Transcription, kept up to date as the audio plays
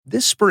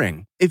This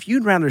spring, if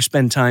you'd rather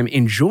spend time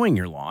enjoying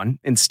your lawn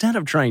instead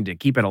of trying to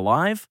keep it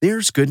alive,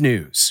 there's good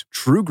news.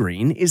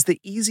 TruGreen is the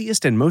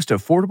easiest and most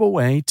affordable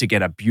way to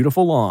get a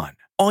beautiful lawn.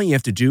 All you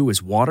have to do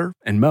is water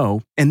and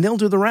mow, and they'll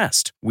do the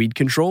rest. Weed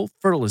control,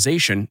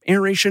 fertilization,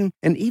 aeration,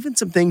 and even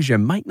some things you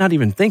might not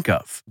even think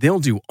of. They'll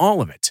do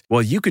all of it,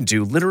 while you can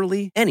do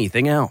literally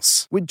anything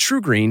else. With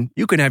TruGreen,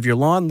 you can have your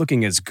lawn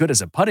looking as good as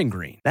a putting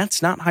green.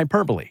 That's not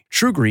hyperbole.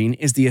 TruGreen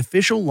is the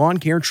official lawn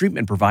care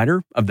treatment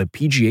provider of the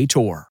PGA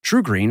Tour.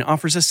 TruGreen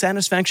offers a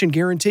satisfaction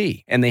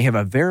guarantee, and they have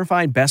a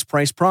verified best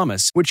price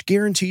promise, which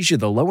guarantees you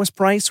the lowest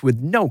price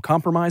with no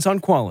compromise on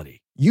quality.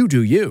 You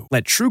do you.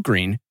 Let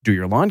TruGreen do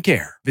your lawn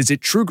care. Visit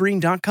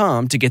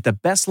TruGreen.com to get the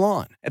best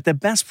lawn at the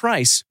best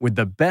price with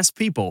the best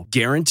people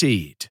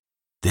guaranteed.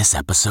 This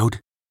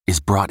episode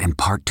is brought in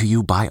part to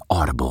you by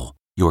Audible,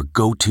 your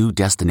go-to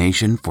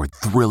destination for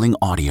thrilling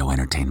audio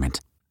entertainment.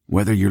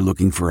 Whether you're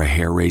looking for a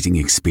hair-raising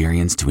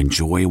experience to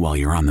enjoy while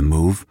you're on the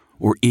move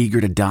or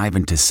eager to dive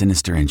into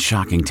sinister and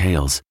shocking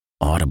tales,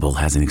 Audible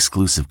has an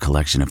exclusive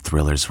collection of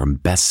thrillers from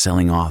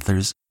best-selling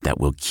authors that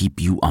will keep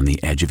you on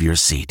the edge of your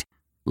seat.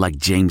 Like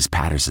James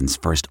Patterson's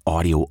first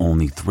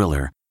audio-only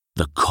thriller,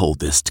 The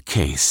Coldest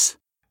Case.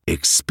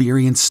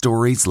 Experience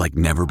stories like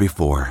never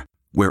before,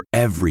 where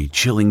every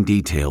chilling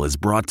detail is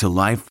brought to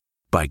life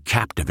by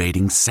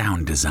captivating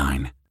sound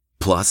design.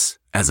 Plus,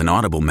 as an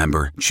Audible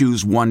member,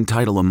 choose one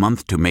title a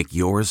month to make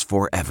yours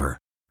forever.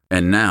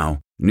 And now,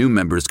 new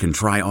members can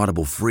try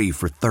Audible free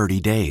for 30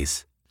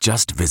 days.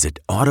 Just visit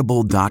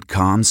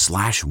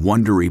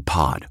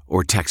audible.com/WonderyPod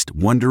or text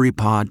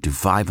WonderyPod to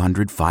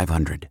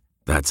 500-500.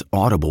 That's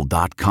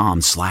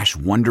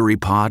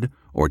audible.com/WonderyPod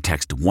or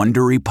text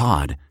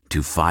WonderyPod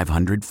to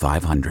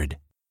 500-500.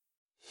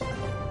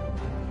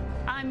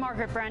 I'm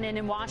Margaret Brennan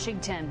in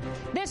Washington.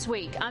 This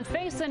week on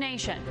Face the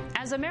Nation,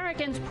 as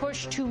Americans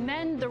push to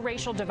mend the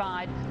racial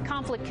divide,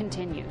 conflict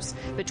continues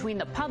between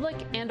the public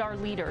and our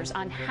leaders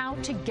on how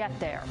to get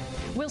there.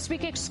 We'll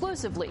speak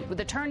exclusively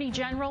with Attorney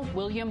General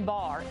William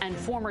Barr and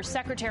former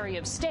Secretary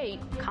of State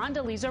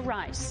Condoleezza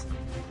Rice.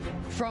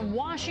 From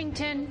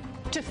Washington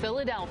to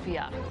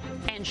Philadelphia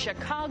and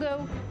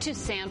Chicago to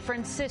San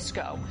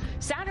Francisco,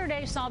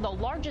 Saturday saw the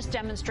largest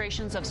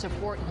demonstrations of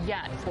support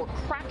yet for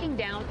cracking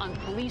down on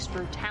police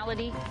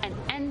brutality and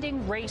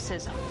ending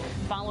racism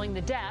following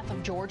the death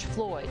of George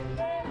Floyd.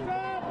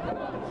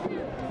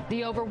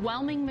 The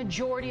overwhelming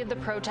majority of the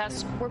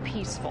protests were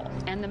peaceful,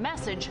 and the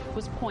message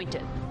was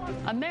pointed.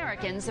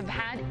 Americans have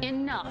had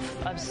enough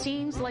of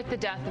scenes like the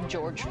death of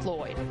George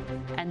Floyd.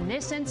 And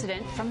this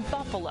incident from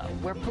Buffalo,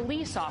 where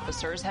police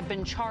officers have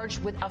been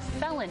charged with a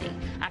felony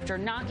after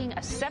knocking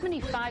a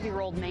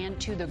 75-year-old man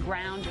to the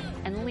ground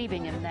and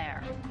leaving him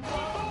there.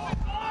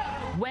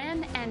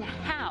 When and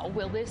how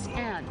will this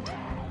end?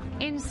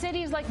 In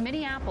cities like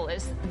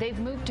Minneapolis, they've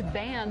moved to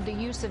ban the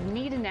use of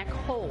knee-to-neck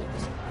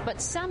holds, but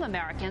some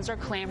Americans are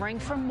clamoring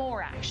for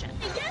more action.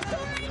 Yes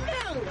or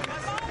no?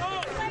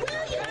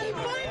 Will you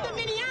defund the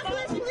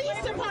Minneapolis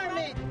Police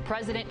Department?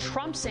 President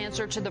Trump's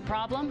answer to the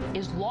problem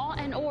is law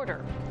and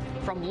order,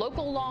 from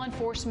local law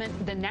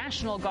enforcement, the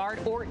National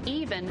Guard, or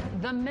even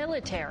the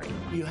military.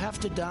 You have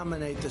to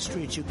dominate the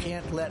streets. You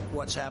can't let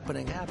what's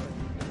happening happen.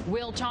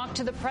 We'll talk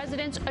to the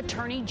president's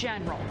Attorney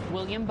General,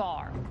 William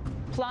Barr.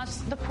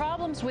 Plus, the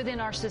problems within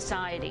our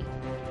society.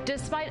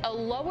 Despite a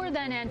lower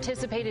than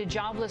anticipated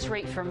jobless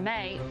rate for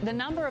May, the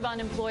number of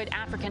unemployed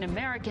African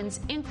Americans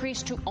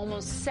increased to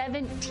almost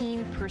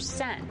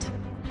 17%.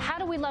 How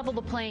do we level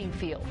the playing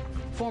field?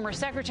 Former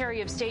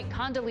Secretary of State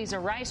Condoleezza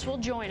Rice will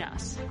join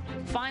us.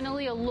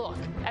 Finally, a look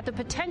at the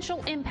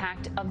potential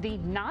impact of the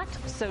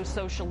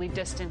not-so-socially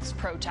distanced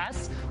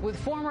protests with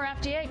former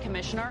FDA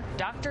Commissioner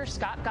Dr.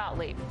 Scott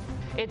Gottlieb.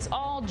 It's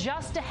all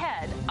just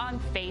ahead on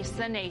Face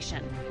the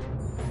Nation.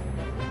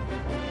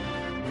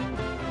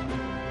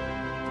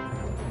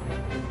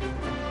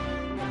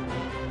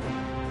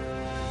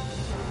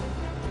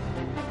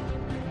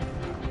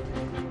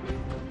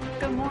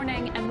 Good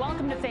morning and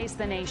welcome to Face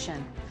the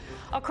Nation.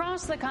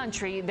 Across the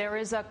country, there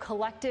is a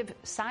collective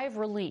sigh of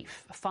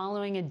relief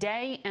following a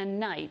day and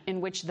night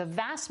in which the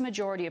vast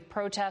majority of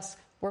protests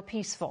were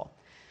peaceful.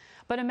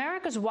 But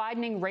America's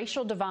widening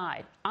racial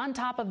divide, on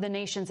top of the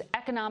nation's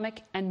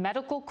economic and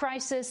medical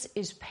crisis,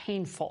 is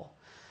painful.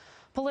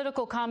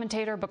 Political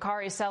commentator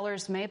Bakari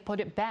Sellers may have put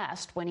it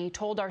best when he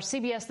told our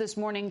CBS This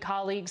Morning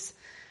colleagues,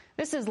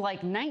 "This is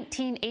like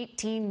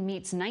 1918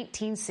 meets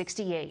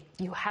 1968.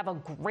 You have a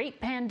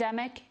great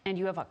pandemic, and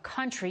you have a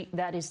country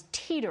that is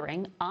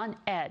teetering on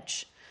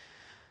edge."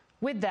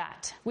 With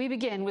that, we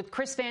begin with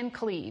Chris Van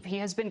Cleve. He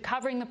has been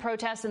covering the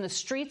protests in the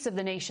streets of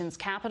the nation's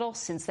capital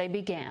since they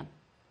began.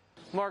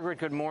 Margaret,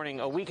 good morning.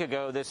 A week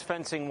ago, this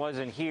fencing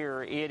wasn't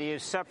here. It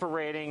is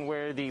separating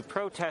where the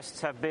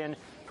protests have been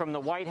from the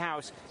White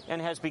House and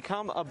has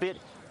become a bit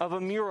of a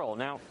mural.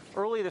 Now,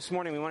 early this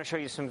morning, we want to show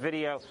you some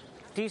video.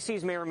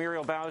 D.C.'s Mayor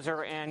Muriel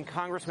Bowser and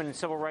Congressman and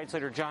Civil Rights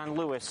Leader John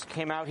Lewis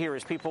came out here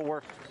as people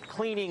were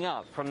cleaning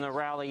up from the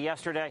rally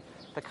yesterday.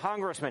 The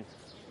congressman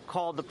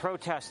called the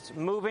protests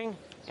moving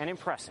and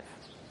impressive.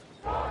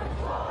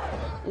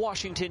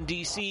 Washington,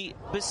 D.C.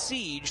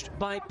 besieged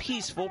by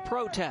peaceful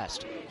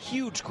protest.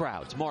 Huge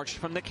crowds marched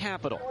from the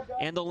Capitol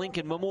and the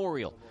Lincoln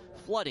Memorial,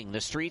 flooding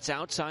the streets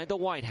outside the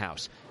White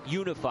House,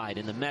 unified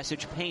in the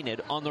message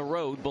painted on the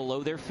road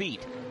below their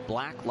feet.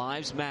 Black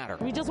Lives Matter.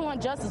 We just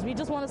want justice. We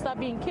just want to stop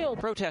being killed.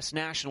 Protests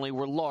nationally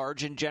were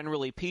large and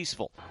generally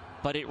peaceful,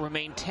 but it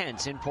remained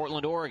tense in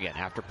Portland, Oregon.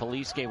 After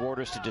police gave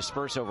orders to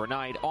disperse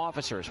overnight,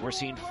 officers were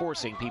seen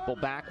forcing people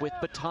back with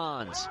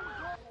batons.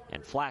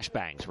 And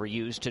flashbangs were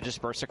used to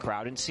disperse a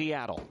crowd in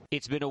Seattle.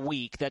 It's been a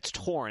week that's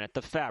torn at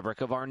the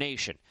fabric of our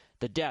nation.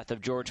 The death of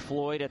George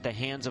Floyd at the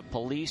hands of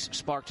police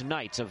sparked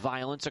nights of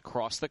violence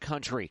across the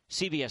country.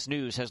 CBS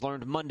News has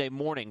learned Monday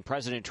morning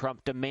President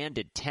Trump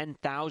demanded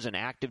 10,000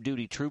 active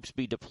duty troops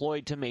be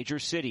deployed to major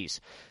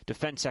cities.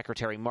 Defense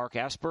Secretary Mark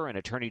Esper and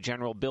Attorney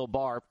General Bill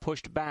Barr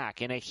pushed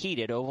back in a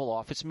heated Oval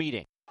Office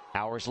meeting.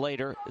 Hours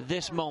later,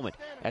 this moment,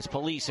 as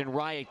police in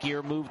riot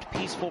gear moved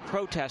peaceful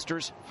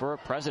protesters for a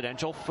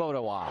presidential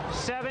photo op.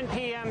 7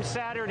 p.m.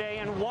 Saturday,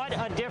 and what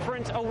a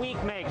difference a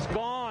week makes.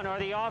 Gone are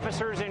the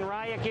officers in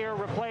riot gear,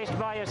 replaced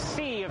by a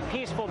sea of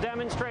peaceful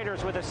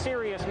demonstrators with a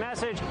serious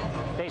message.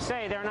 They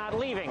say they're not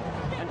leaving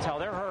until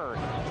they're heard.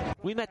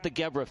 We met the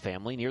Gebra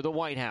family near the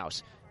White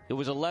House. It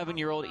was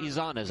 11-year-old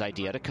Izana's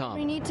idea to come.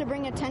 We need to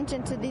bring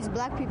attention to these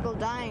black people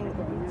dying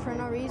for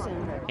no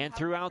reason. And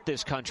throughout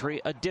this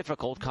country, a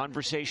difficult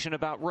conversation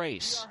about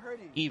race,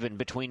 even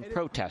between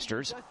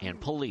protesters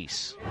and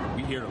police.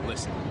 We're here to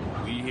listen.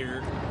 We're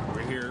here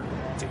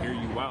to hear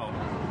you out.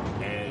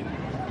 And,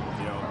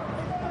 you know,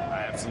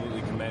 I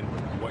absolutely commend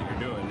what you're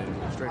doing.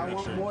 And I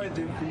want more to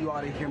do for you all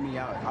to hear me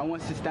out. I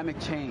want systemic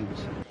change.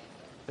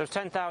 Those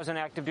 10,000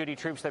 active duty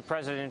troops that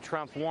President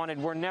Trump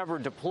wanted were never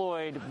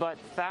deployed, but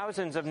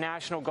thousands of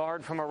National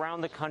Guard from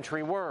around the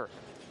country were.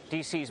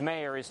 D.C.'s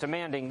mayor is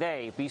demanding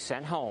they be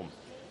sent home.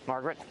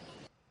 Margaret?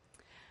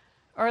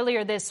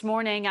 Earlier this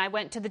morning, I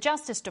went to the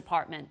Justice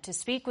Department to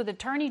speak with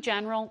Attorney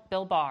General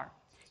Bill Barr.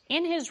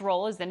 In his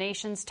role as the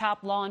nation's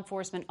top law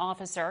enforcement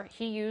officer,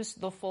 he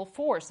used the full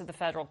force of the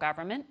federal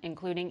government,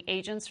 including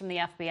agents from the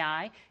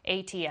FBI,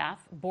 ATF,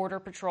 Border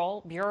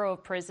Patrol, Bureau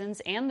of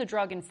Prisons, and the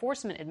Drug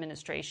Enforcement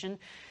Administration,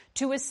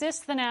 to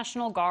assist the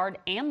National Guard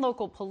and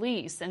local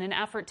police in an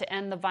effort to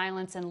end the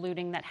violence and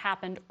looting that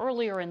happened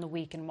earlier in the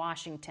week in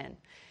Washington.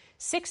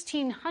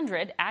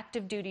 1,600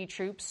 active duty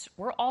troops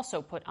were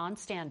also put on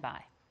standby.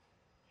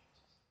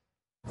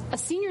 A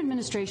senior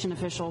administration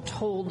official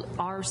told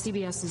our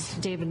CBS's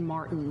David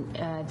Martin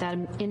that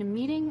in a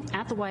meeting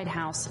at the White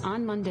House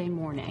on Monday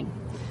morning,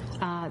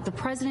 the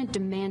president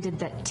demanded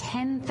that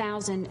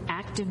 10,000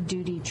 active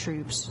duty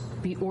troops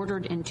be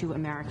ordered into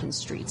American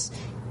streets.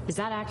 Is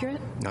that accurate?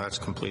 No, that's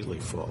completely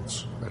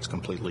false. That's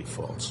completely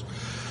false.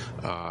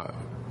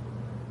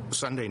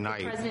 Sunday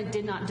night... The president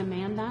did not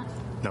demand that?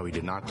 No, he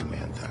did not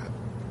demand that.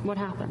 What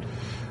happened?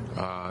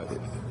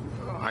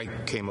 I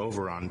came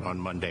over on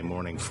Monday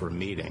morning for a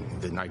meeting.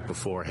 The night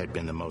before had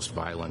been the most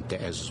violent day,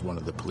 as one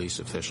of the police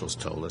officials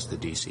told us, the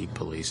D.C.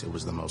 police. It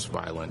was the most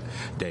violent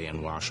day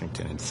in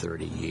Washington in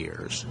 30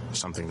 years,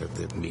 something that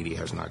the media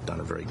has not done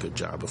a very good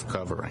job of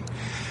covering.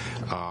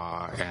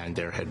 And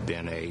there had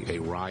been a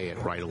riot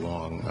right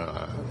along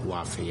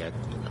Lafayette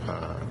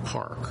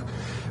Park.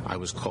 I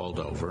was called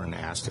over and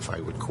asked if I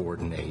would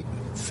coordinate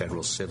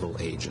federal civil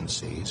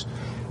agencies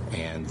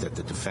and that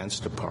the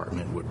Defense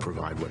Department would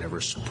provide whatever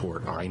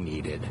support I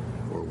needed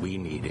or we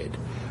needed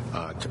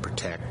to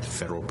protect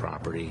federal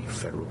property,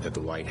 at the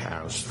White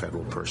House,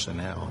 federal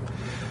personnel.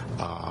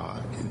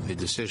 The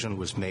decision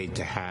was made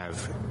to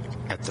have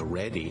at the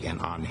ready and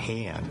on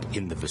hand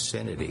in the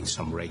vicinity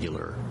some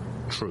regular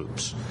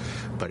troops,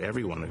 but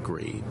everyone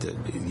agreed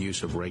that the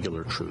use of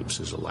regular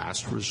troops is a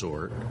last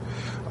resort,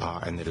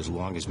 and that as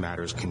long as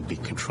matters can be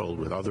controlled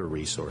with other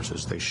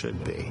resources, they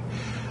should be.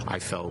 I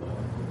felt,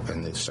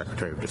 and the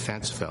Secretary of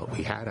Defense felt,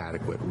 we had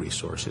adequate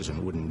resources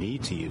and wouldn't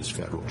need to use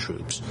federal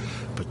troops,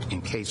 but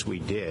in case we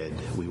did,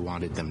 we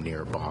wanted them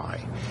nearby.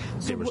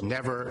 There was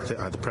never,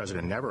 the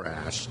President never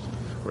asked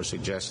or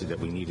suggested that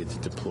we needed to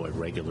deploy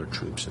regular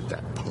troops at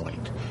that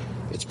point.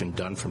 It's been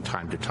done from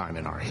time to time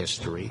in our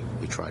history.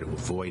 We try to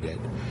avoid it,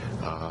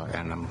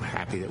 and I'm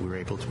happy that we were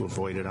able to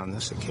avoid it on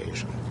this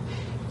occasion.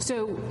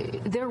 So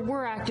there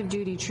were active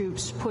duty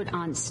troops put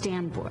on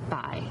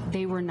standby.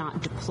 They were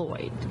not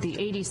deployed. The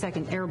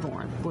 82nd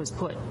Airborne was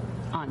put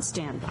on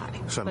standby,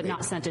 but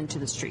not sent into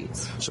the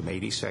streets. Some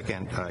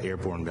 82nd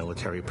Airborne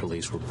Military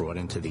Police were brought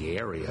into the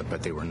area,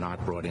 but they were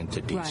not brought into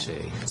D.C.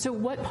 Right. So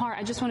what part,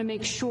 I just want to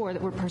make sure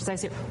that we're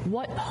precise here,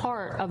 what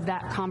part of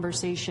that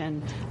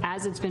conversation,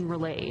 as it's been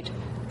relayed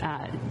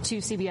to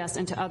CBS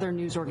and to other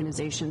news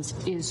organizations,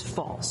 is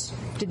false?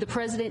 Did the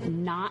president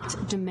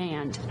not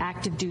demand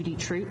active duty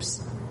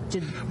troops?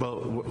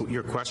 Well,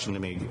 your question to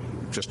me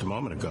just a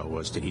moment ago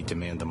was, did he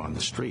demand them on the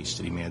streets?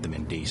 Did he demand them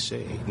in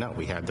D.C.? No,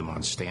 we had them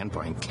on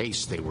standby in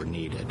case they were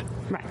needed.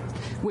 Right,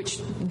 which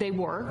they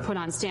were put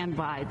on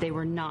standby. They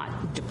were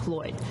not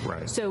deployed.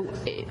 Right. So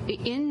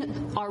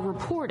in our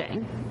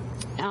reporting,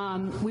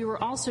 we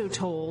were also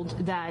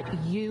told that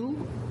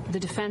you the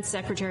Defense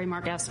Secretary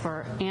Mark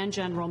Esper and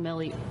General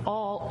Milley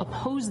all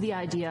oppose the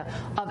idea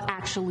of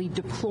actually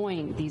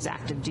deploying these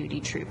active duty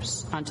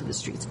troops onto the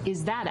streets.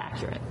 Is that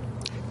accurate?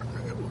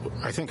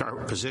 I think our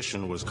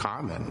position was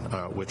common,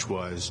 which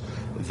was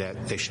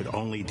that they should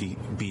only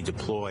be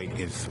deployed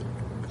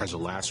as a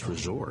last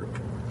resort,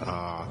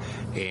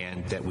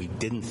 and that we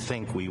didn't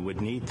think we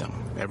would need them.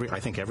 I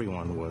think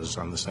everyone was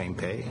on the same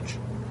page.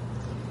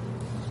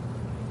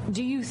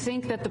 Do you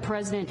think that the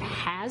president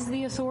has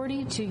the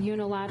authority to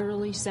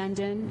unilaterally send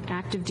in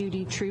active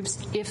duty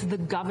troops if the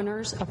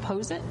governors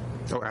oppose it?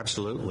 Oh,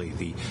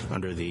 absolutely.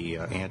 Under the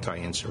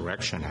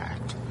Anti-Insurrection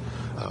Act,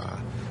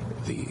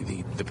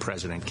 the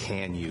president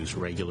can use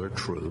regular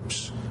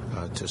troops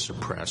to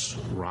suppress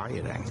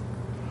rioting.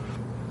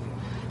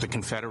 The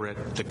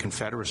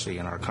Confederacy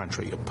in our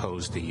country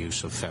opposed the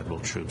use of federal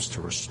troops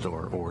to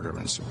restore order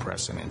and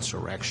suppress an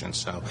insurrection.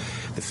 So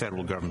the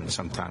federal government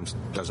sometimes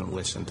doesn't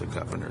listen to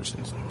governors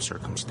in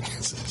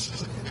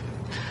circumstances.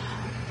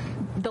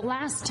 The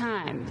last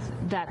time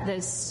that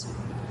this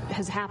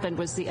has happened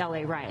was the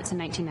LA riots in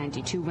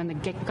 1992 when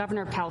the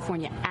governor of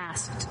California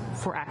asked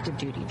for active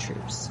duty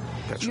troops.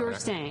 You're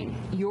saying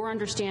your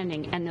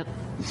understanding and the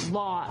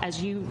law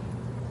as you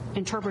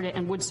interpret it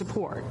and would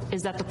support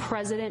is that the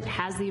president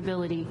has the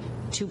ability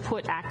to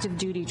put active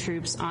duty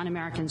troops on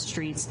American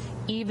streets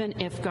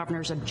even if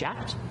governors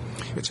object?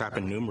 It's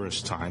happened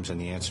numerous times, and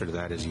the answer to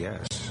that is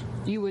yes.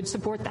 You would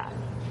support that?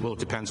 Well, it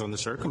depends on the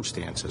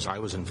circumstances. I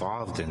was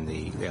involved in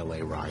the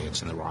L.A.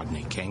 riots and the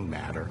Rodney King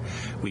matter.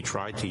 We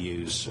tried to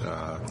use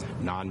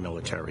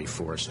non-military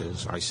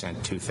forces. I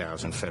sent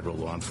 2,000 federal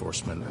law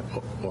enforcement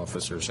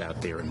officers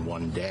out there in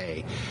one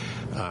day,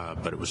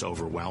 but it was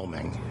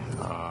overwhelming,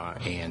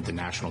 and the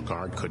National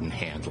Guard couldn't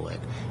handle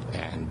it.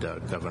 And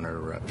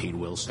Governor Pete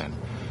Wilson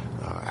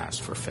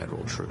asked for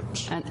federal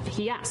troops. And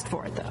he asked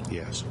for it, though?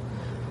 Yes.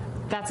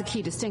 That's a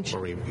key distinction.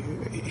 Or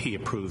he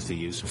approved the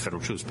use of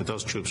federal troops, but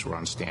those troops were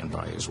on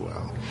standby as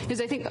well. Because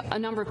I think a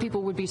number of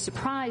people would be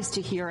surprised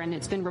to hear, and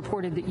it's been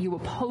reported that you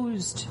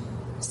opposed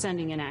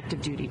sending in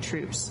active duty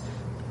troops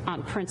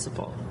on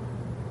principle.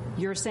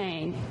 You're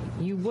saying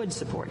you would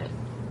support it?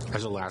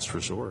 As a last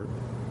resort.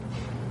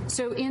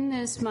 So in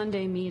this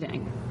Monday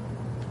meeting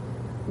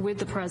with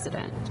the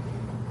president,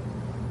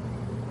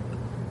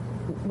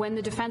 when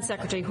the defense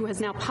secretary, who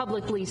has now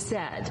publicly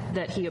said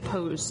that he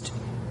opposed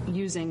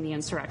using the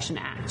Insurrection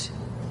Act,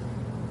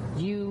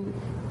 you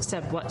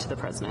said what to the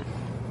president?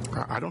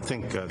 I don't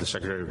think the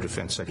Secretary of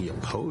Defense said he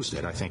opposed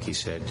it. I think he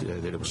said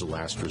that it was a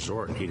last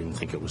resort and he didn't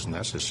think it was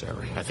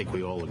necessary. I think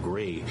we all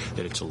agree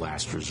that it's a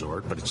last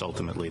resort, but it's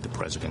ultimately the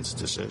president's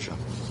decision.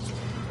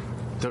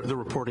 The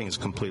reporting is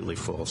completely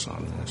false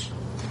on this.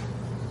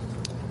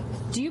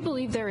 Do you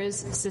believe there is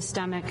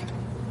systemic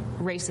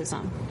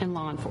racism in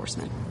law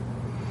enforcement?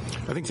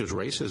 I think there's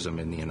racism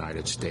in the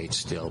United States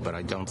still, but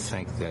I don't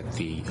think that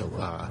the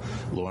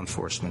law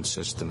enforcement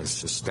system is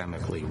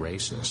systemically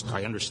racist.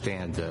 I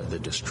understand the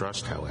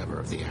distrust, however,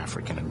 of the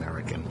African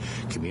American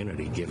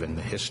community given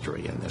the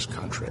history in this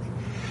country.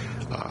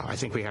 I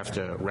think we have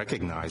to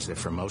recognize that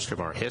for most of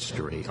our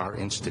history, our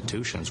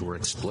institutions were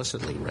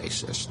explicitly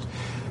racist.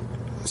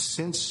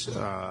 Since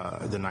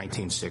the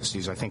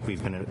 1960s, I think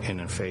we've been in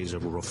a phase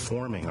of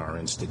reforming our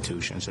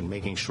institutions and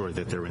making sure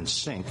that they're in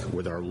sync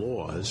with our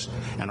laws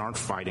and aren't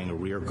fighting a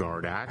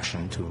rearguard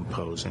action to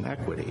impose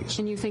inequities.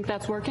 And you think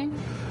that's working?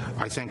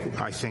 I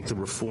think the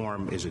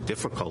reform is a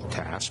difficult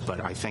task,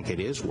 but I think it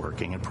is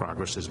working and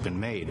progress has been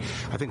made.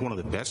 I think one of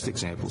the best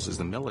examples is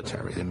the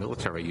military. The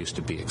military used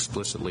to be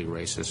explicitly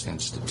racist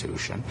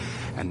institution,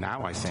 and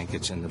now I think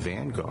it's in the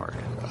vanguard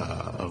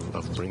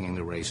of bringing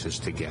the races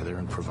together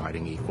and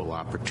providing equal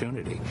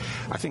opportunity.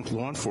 I think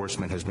law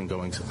enforcement has been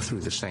going through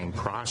the same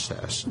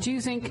process. Do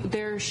you think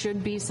there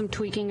should be some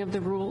tweaking of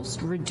the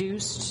rules,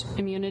 reduced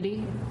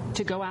immunity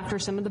to go after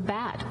some of the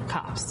bad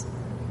cops?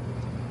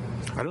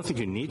 I don't think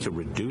you need to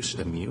reduce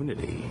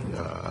immunity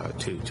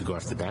to go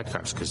after the bad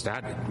cops, because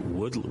that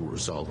would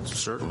result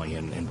certainly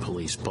in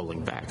police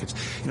pulling back.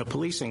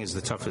 Policing is the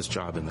toughest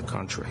job in the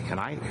country, and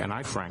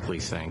I frankly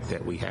think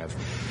that we have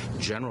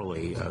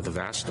generally the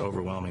vast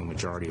overwhelming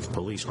majority of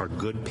police are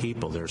good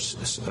people. They're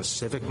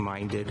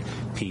civic-minded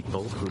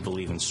people who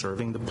believe in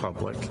serving the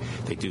public.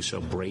 They do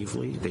so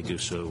bravely. They do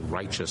so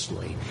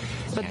righteously.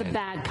 But the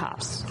bad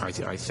cops?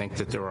 I think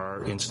that there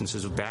are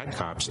instances of bad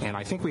cops, and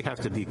I think we have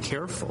to be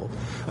careful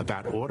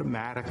about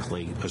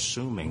automatically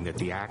assuming that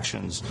the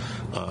actions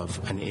of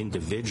an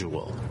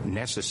individual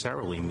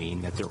necessarily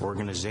mean that their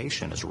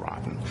organization is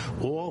rotten.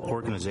 All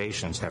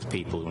organizations have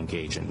people who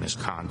engage in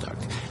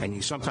misconduct, and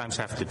you sometimes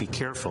have to be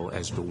careful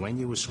as to when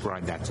you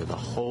ascribe that to the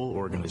whole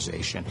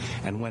organization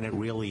and when it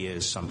really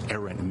is some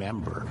errant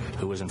member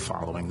who isn't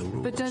following the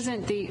rules. But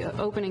doesn't the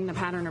opening the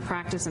pattern of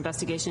practice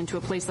investigation to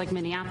a place like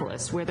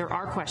Minneapolis, where there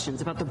are questions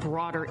about the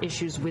broader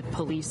issues with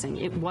policing,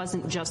 it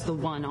wasn't just the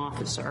one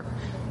officer,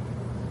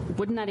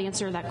 Wouldn't that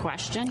answer that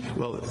question?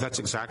 Well, that's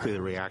exactly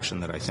the reaction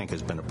that I think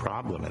has been a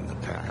problem in the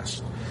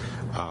past,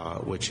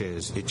 which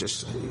is it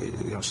just,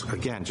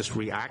 again, just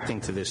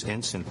reacting to this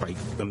incident by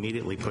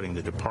immediately putting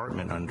the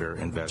department under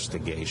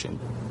investigation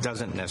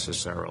doesn't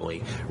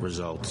necessarily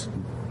result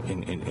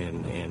in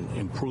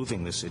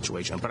improving the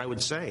situation. But I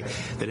would say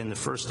that in the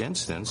first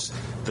instance,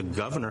 the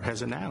governor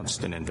has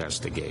announced an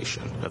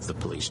investigation of the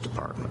police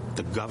department.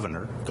 The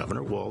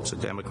Governor Walz, a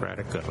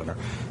Democratic governor,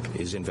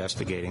 is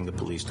investigating the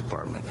police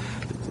department.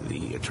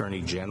 The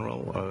Attorney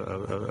General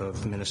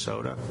of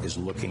Minnesota is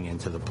looking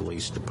into the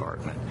police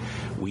department.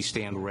 We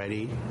stand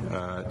ready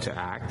to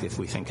act if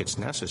we think it's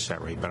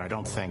necessary, but I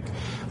don't think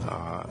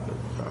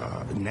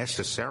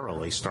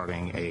necessarily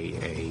starting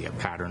a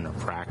pattern or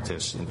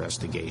practice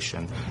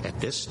investigation at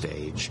this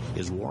stage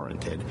is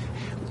warranted.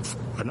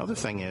 Another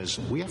thing is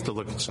we have to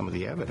look at some of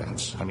the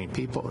evidence. I mean,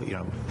 people,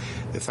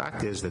 the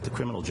fact is that the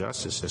criminal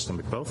justice system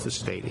at both the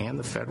state and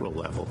the federal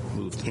level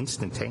moved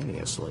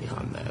instantaneously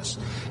on this,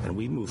 and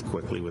we moved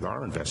quickly with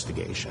our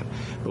investigation.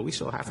 But we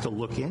still have to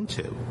look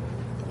into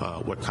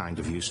what kind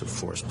of use of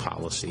force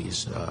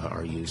policies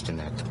are used in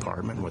that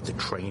department, what the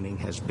training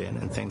has been,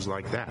 and things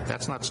like that.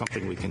 That's not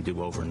something we can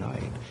do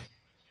overnight.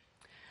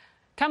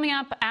 Coming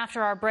up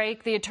after our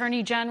break, the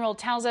Attorney General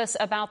tells us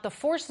about the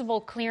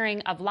forcible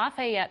clearing of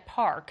Lafayette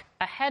Park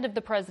ahead of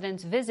the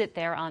president's visit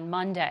there on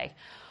Monday.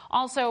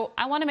 Also,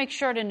 I want to make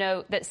sure to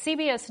note that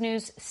CBS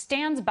News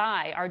stands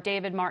by our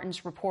David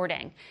Martin's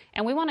reporting,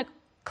 and we want to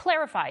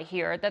clarify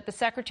here that the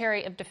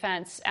Secretary of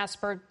Defense,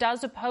 Esper,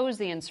 does oppose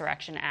the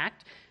Insurrection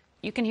Act.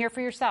 You can hear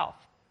for yourself.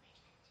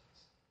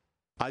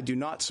 I do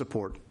not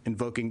support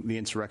invoking the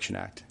Insurrection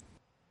Act.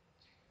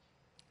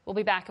 We'll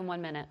be back in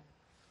 1 minute.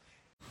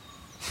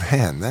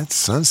 Man, that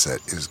sunset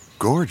is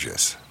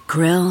gorgeous.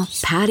 Grill,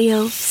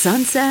 patio,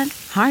 sunset.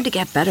 Hard to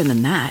get better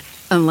than that.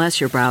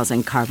 Unless you're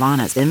browsing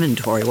Carvana's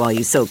inventory while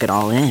you soak it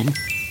all in.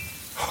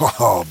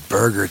 Oh,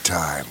 burger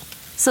time.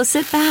 So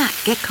sit back,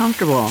 get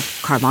comfortable.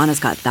 Carvana's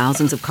got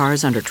thousands of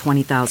cars under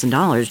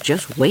 $20,000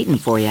 just waiting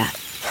for you.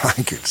 I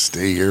could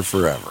stay here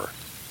forever.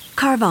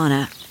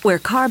 Carvana, where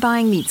car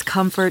buying meets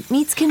comfort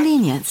meets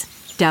convenience.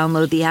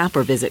 Download the app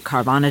or visit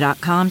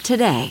Carvana.com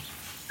today.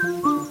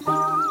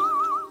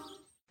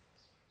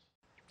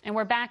 And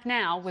we're back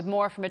now with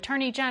more from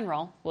Attorney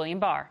General William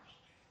Barr.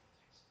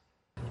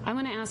 I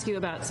want to ask you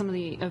about some of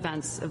the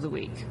events of the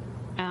week.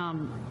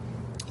 On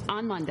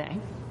Monday,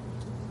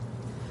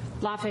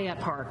 Lafayette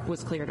Park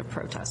was cleared of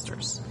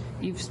protesters.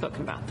 You've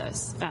spoken about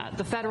this.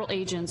 The federal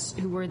agents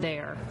who were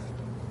there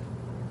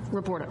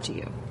report up to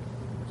you.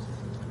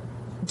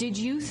 Did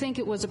you think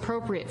it was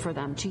appropriate for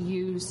them to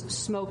use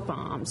smoke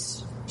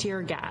bombs,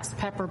 tear gas,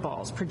 pepper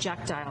balls,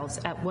 projectiles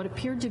at what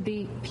appeared to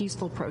be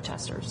peaceful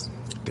protesters?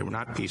 They were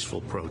not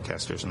peaceful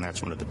protesters, and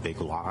that's one of the big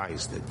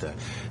lies that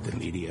the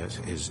media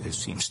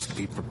seems to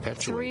be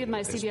perpetuating. 3 of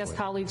my CBS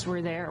colleagues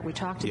were there. We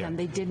talked to them.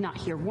 They did not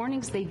hear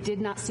warnings. They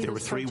did not see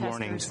those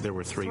protesters. There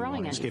were 3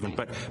 warnings given.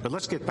 But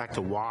let's get back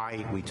to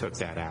why we took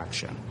that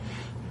action.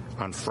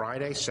 On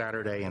Friday,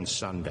 Saturday, and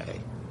Sunday,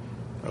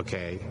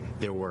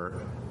 there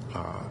were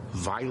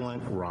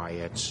violent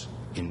riots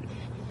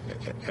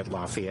at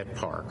Lafayette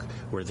Park,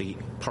 where the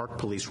park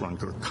police were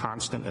under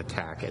constant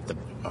attack at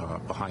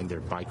behind their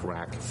bike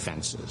rack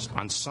fences.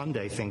 On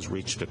Sunday, things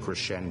reached a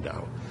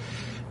crescendo.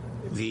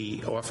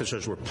 The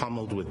officers were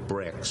pummeled with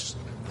bricks.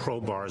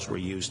 Crowbars were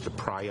used to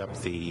pry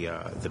up the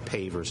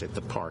pavers at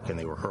the park, and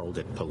they were hurled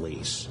at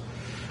police.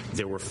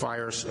 There were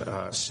fires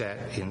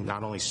set in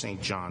not only St.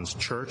 John's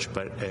Church,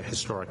 but a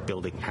historic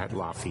building at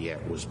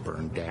Lafayette was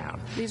burned down.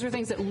 These were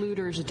things that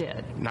looters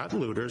did. Not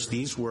looters.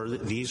 These were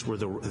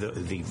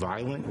the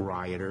violent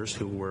rioters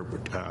who were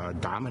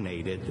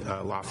dominated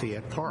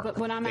Lafayette Park. But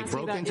what I'm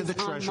asking about is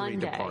on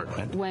Monday,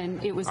 when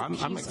it was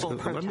peaceful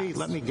protest.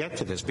 Let me get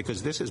to this,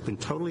 because this has been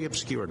totally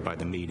obscured by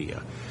the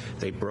media.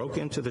 They broke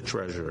into the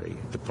Treasury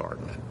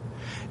Department,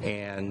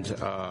 and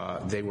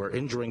they were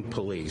injuring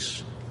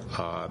police.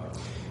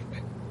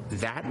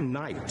 That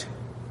night,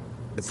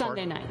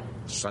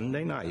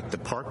 Sunday night, the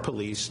park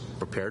police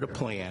prepared a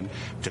plan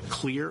to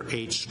clear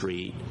 8th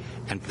Street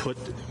and put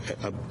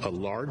a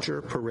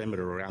larger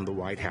perimeter around the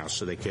White House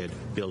so they could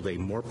build a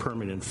more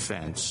permanent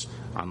fence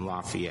on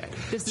Lafayette.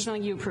 This is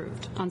something you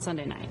approved on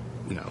Sunday night?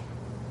 No.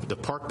 The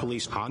park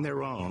police on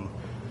their own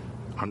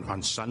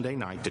on Sunday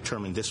night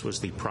determined this was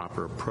the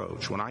proper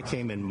approach. When I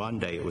came in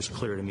Monday, it was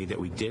clear to me that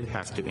we did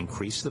have to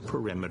increase the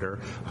perimeter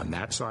on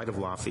that side of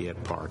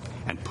Lafayette Park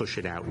and push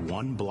it out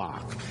 1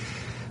 block.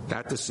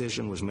 That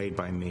decision was made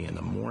by me in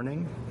the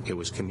morning. It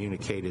was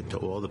communicated to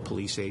all the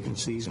police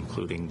agencies,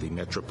 including the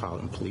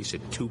Metropolitan Police,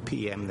 at 2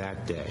 p.m.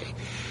 that day.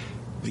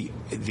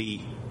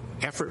 The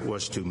effort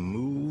was to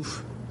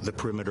move the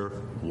perimeter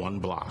 1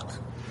 block,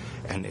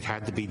 and it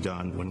had to be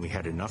done when we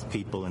had enough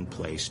people in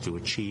place to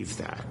achieve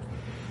that.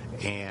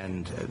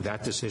 And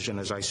that decision,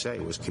 as I say,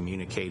 was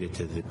communicated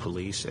to the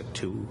police at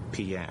 2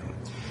 p.m.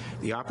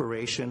 The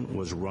operation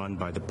was run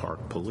by the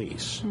Park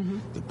Police.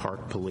 The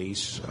Park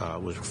Police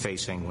was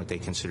facing what they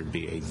considered to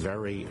be a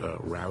very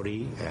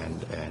rowdy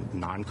and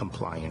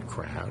non-compliant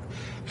crowd,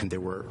 and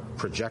there were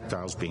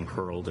projectiles being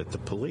hurled at the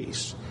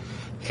police.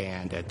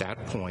 And at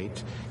that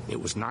point, it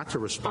was not to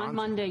respond. On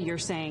Monday, you're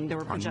saying there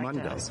were projectiles.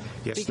 On Monday,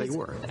 yes, because, they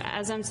were.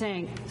 As I'm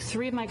saying,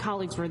 3 of my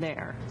colleagues were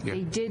there. Yeah.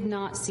 They did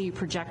not see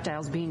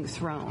projectiles being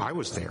thrown. I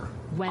was there.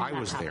 When I that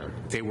was happened. there.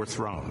 They were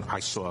thrown. I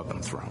saw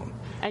them thrown.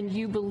 And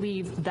you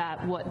believe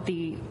that what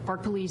the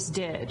Park Police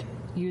did,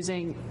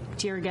 using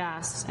tear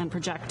gas and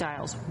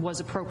projectiles, was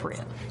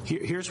appropriate?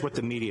 Here's what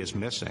the media is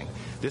missing.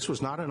 This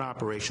was not an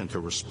operation to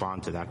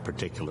respond to that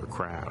particular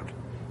crowd.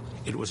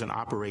 It was an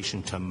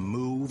operation to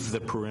move the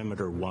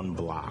perimeter 1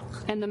 block.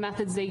 And the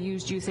methods they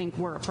used, you think,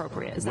 were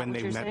appropriate? Is that when what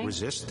they you're met saying?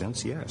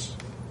 resistance, yes.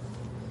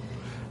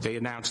 They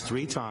announced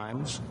 3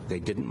 times. They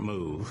didn't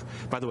move.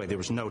 By the way, there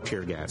was no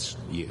tear gas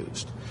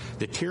used.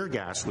 The tear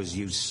gas was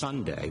used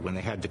Sunday when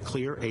they had to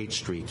clear 8th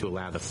Street to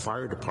allow the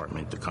fire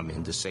department to come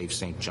in to save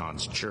St.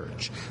 John's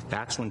Church.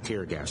 That's when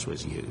tear gas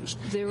was used.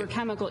 There were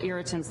chemical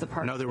irritants, the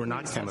Park No, there were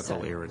not Police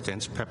chemical said.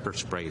 irritants. Pepper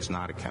spray is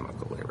not a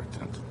chemical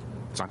irritant.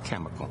 It's not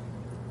chemical.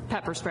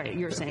 Pepper spray,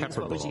 you're saying, is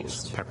what was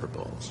used. Pepper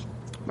balls.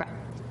 Right.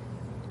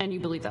 And you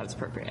believe that was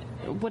appropriate.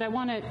 What I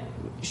want to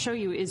show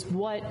you is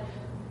what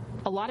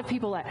a lot of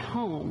people at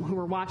home who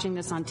were watching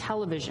this on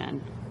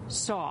television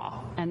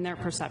saw and their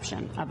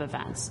perception of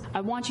events. I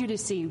want you to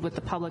see what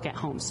the public at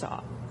home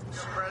saw.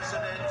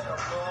 President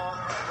of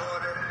law and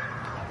order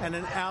and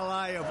an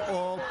ally of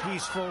all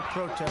peaceful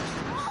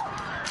protesters.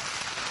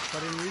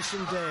 But in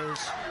recent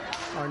days,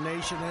 our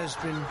nation has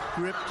been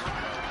gripped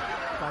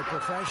by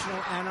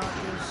professional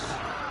anarchists,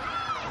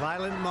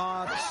 violent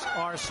mobs,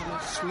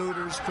 arsonists,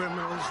 looters,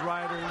 criminals,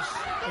 rioters,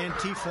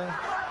 Antifa,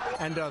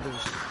 and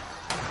others.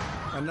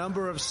 A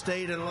number of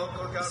state and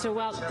local governments. So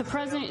while the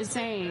president is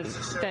saying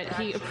that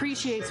he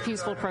appreciates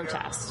peaceful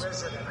protests,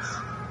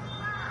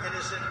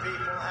 Innocent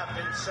people have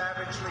been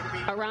savagely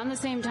beaten. around the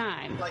same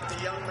time, Like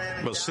the young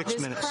man Well, 6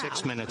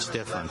 minutes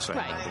difference,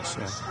 I noticed.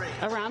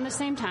 Yeah. around the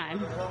same time,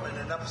 woman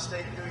in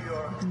upstate New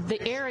York.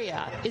 the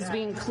area is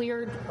being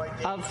cleared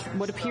of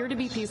what appear to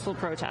be peaceful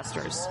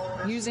protesters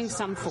using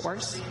some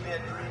force.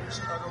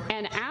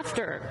 And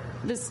after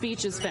the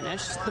speech is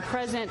finished, the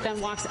president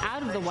then walks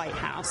out of the White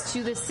House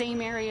to the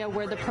same area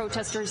where the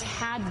protesters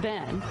had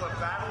been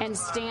and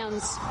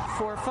stands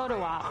for a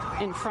photo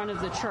op in front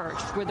of the church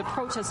where the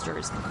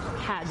protesters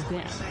had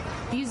been.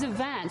 These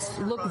events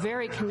look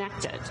very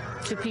connected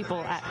to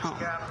people at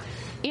home.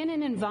 In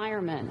an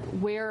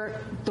environment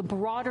where the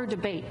broader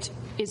debate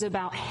is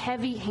about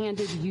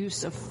heavy-handed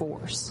use of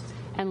force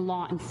and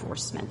law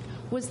enforcement,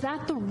 was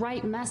that the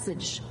right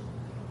message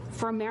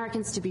for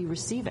Americans to be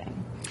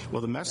receiving?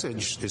 Well, the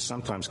message is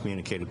sometimes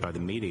communicated by the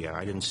media.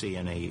 I didn't see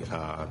any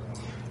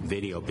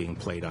video being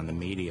played on the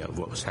media of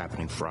what was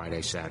happening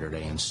Friday,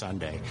 Saturday, and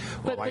Sunday.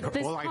 All I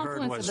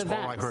heard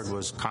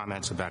was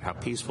comments about how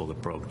peaceful the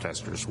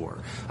protesters were.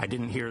 I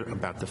didn't hear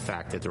about the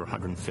fact that there were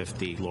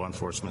 150 law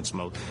enforcement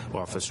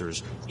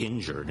officers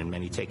injured and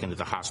many taken to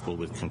the hospital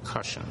with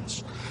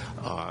concussions.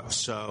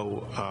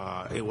 So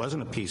it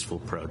wasn't a peaceful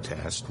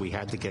protest. We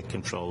had to get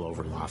control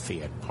over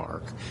Lafayette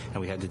Park,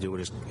 and we had to do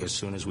it as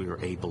soon as we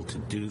were able to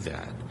do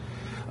that.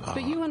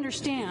 But you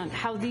understand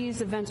how these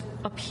events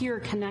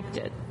appear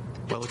connected.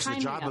 Well, it's the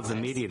job of the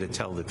media to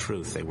tell the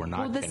truth. They were not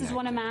connected. Well, this is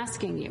what I'm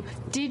asking you.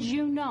 Did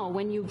you know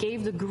when you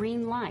gave the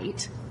green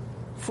light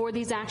for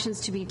these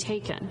actions to be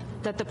taken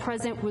that the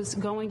president was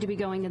going to be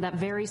going in that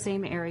very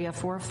same area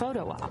for a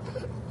photo op?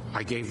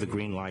 I gave the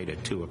green light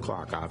at 2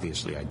 o'clock.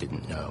 Obviously, I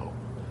didn't know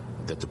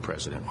that the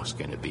president was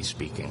going to be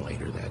speaking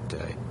later that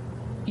day.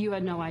 You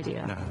had no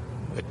idea?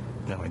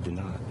 No, I did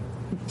not.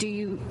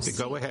 The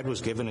go-ahead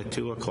was given at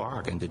 2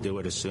 o'clock, and to do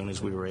it as soon as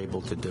we were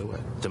able to do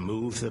it, to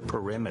move the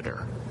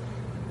perimeter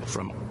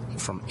from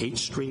 8th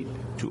Street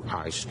to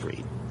I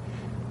Street.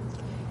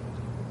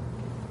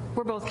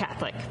 We're both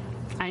Catholic.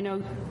 I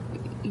know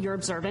you're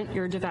observant.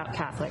 You're a devout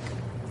Catholic.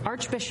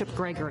 Archbishop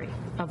Gregory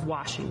of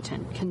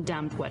Washington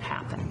condemned what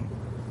happened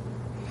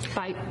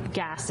by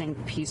gassing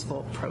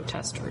peaceful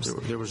protesters.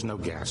 There was no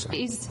gassing.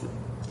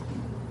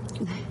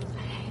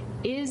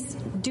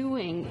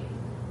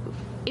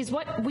 Is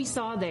what we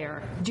saw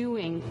there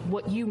doing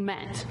what you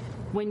meant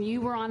when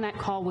you were on that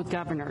call with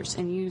governors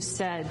and you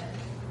said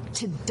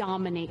to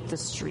dominate the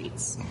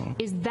streets?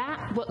 Is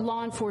that what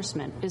law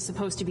enforcement is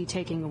supposed to be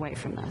taking away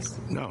from this?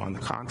 No, on the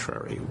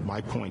contrary.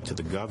 My point to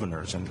the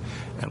governors and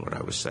what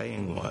I was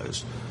saying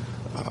was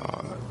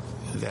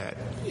that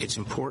it's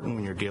important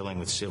when you're dealing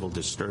with civil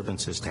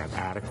disturbances to have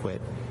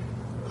adequate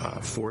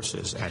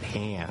forces at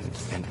hand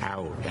and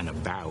out and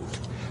about,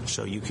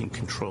 so you can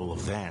control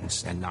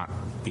events and not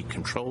be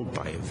controlled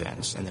by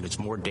events, and that it's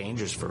more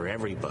dangerous for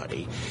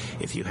everybody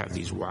if you have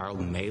these wild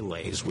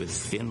melees with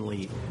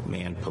thinly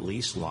manned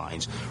police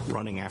lines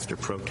running after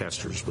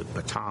protesters with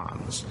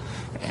batons,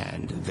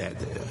 and that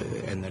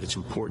it's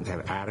important to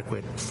have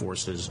adequate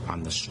forces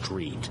on the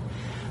street.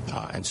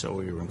 And so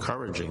we were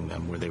encouraging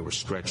them, where they were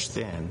stretched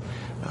thin,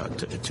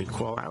 to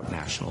call out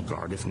National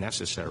Guard if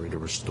necessary to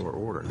restore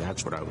order.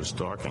 That's what I was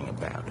talking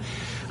about.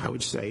 I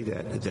would say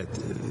that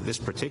this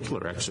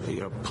particular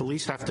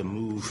police have to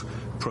move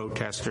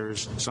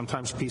protesters,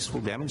 sometimes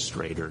peaceful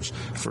demonstrators,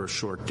 for a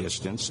short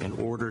distance in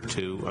order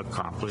to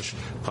accomplish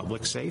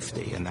public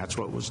safety, and that's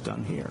what was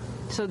done here.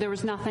 So there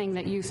was nothing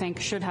that you think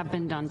should have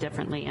been done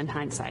differently in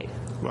hindsight?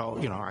 Well,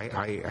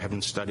 I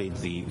haven't studied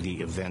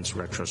the events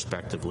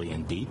retrospectively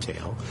in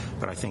detail,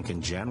 but I think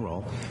in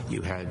general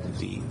you had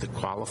the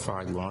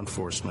qualified law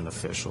enforcement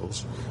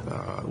officials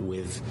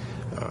with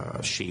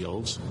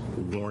shields,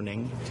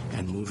 warning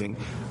and moving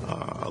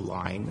a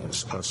line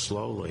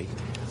slowly.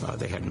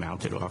 They had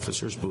mounted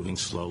officers moving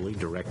slowly,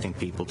 directing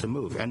people to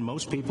move, and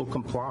most people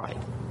complied.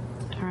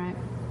 All right.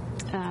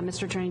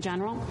 Mr. Attorney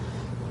General,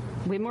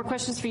 we have more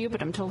questions for you,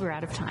 but I'm told we're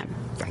out of time.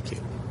 Thank you.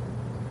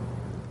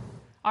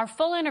 Our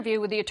full interview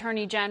with the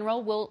Attorney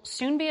General will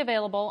soon be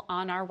available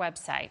on our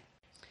website.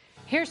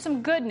 Here's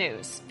some good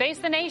news. Face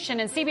the Nation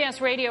and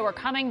CBS Radio are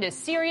coming to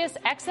Sirius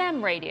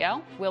XM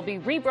Radio. We'll be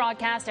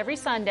rebroadcast every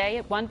Sunday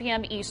at 1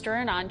 p.m.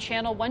 Eastern on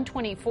Channel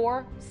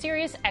 124,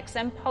 Sirius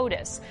XM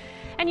POTUS.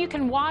 And you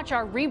can watch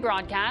our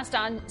rebroadcast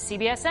on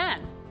CBSN.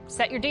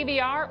 Set your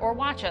DVR or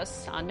watch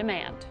us on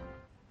demand.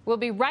 We'll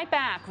be right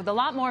back with a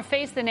lot more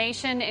Face the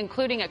Nation,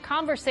 including a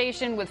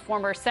conversation with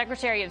former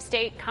Secretary of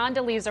State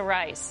Condoleezza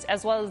Rice,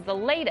 as well as the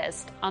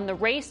latest on the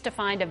race to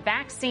find a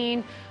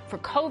vaccine for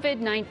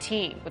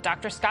COVID-19 with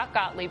Dr. Scott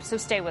Gottlieb, so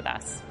stay with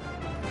us.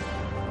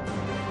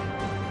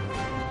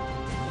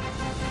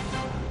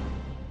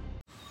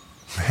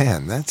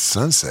 Man, that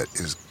sunset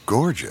is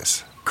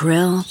gorgeous.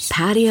 Grill,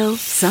 patio,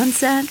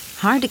 sunset.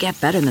 Hard to get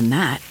better than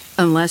that.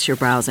 Unless you're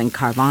browsing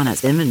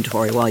Carvana's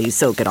inventory while you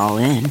soak it all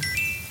in.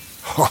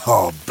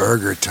 Oh,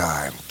 burger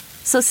time.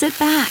 So sit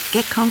back,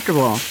 get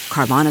comfortable.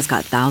 Carvana's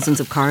got thousands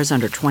of cars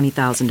under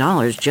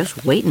 $20,000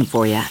 just waiting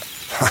for you.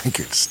 I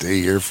could stay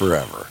here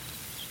forever.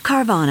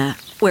 Carvana,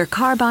 where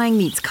car buying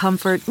meets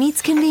comfort,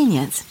 meets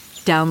convenience.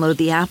 Download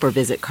the app or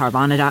visit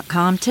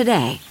Carvana.com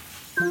today.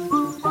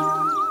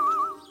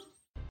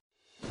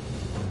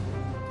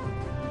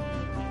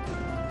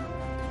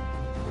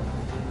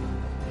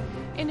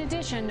 In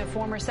addition to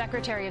former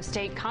Secretary of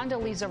State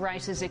Condoleezza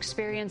Rice's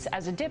experience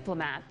as a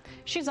diplomat,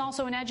 she's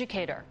also an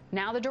educator,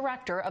 now the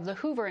director of the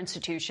Hoover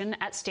Institution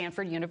at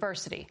Stanford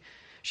University.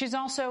 She's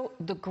also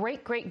the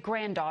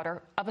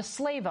great-great-granddaughter of a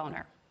slave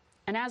owner,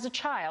 and as a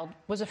child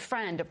was a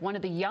friend of one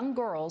of the young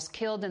girls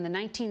killed in the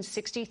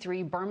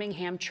 1963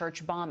 Birmingham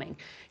church bombing.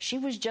 She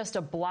was just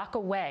a block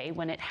away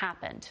when it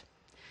happened.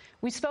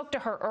 We spoke to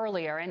her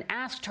earlier and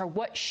asked her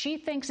what she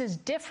thinks is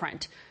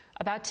different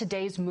about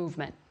today's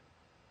movement.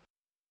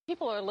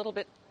 People are a little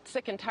bit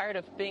sick and tired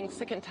of being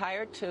sick and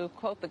tired, to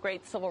quote the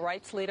great civil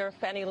rights leader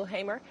Fannie Lou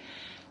Hamer.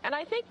 And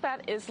I think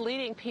that is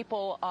leading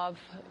people of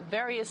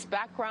various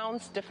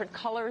backgrounds, different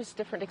colors,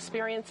 different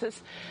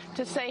experiences,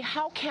 to say,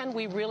 how can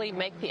we really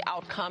make the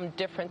outcome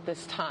different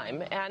this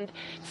time? And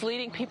it's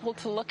leading people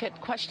to look at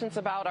questions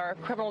about our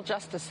criminal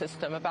justice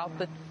system, about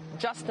the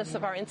justice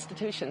of our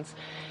institutions.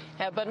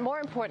 But more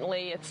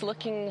importantly, it's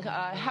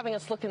having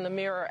us look in the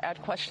mirror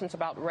at questions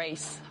about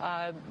race.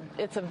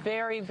 It's a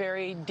very,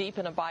 very deep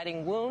and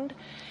abiding wound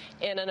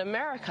in an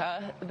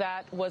America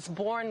that was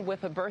born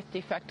with a birth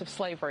defect of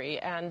slavery.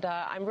 And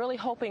I'm really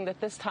hoping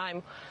that this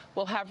time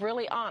we'll have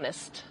really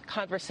honest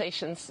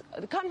conversations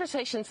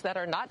that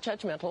are not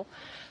judgmental,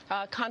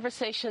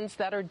 conversations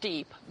that are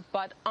deep,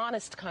 but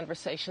honest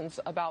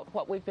conversations about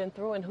what we've been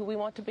through and who we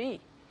want to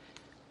be.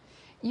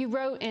 You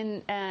wrote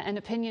in an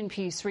opinion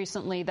piece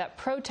recently that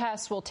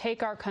protests will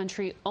take our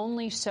country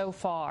only so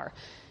far.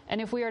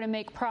 And if we are to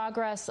make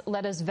progress,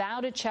 let us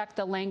vow to check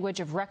the language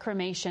of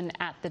reclamation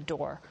at the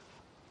door.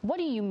 What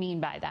do you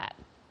mean by that?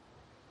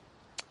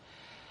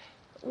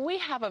 We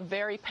have a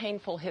very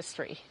painful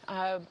history.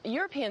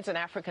 Europeans and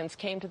Africans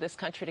came to this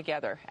country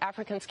together.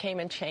 Africans came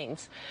in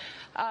chains.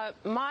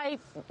 My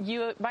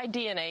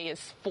DNA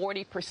is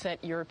 40%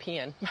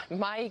 European.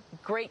 My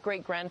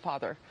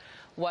great-great-grandfather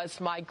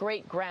was my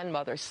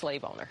great-grandmother's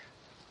slave owner.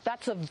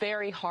 That's a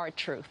very hard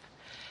truth.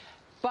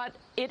 But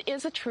it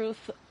is a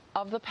truth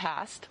of the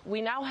past.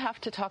 We now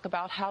have to talk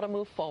about how to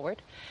move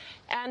forward.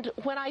 And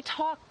when I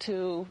talk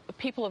to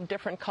people of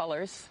different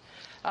colors,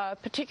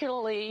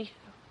 particularly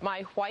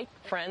my white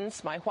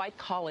friends, my white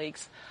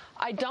colleagues,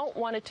 I don't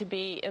want it to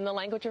be in the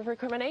language of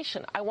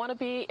recrimination. I want to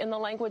be in the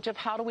language of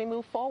how do we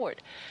move forward.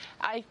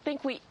 I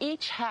think we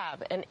each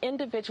have an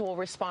individual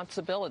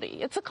responsibility.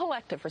 It's a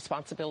collective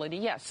responsibility,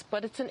 yes,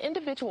 but it's an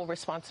individual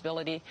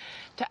responsibility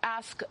to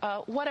ask,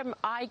 what am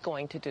I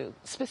going to do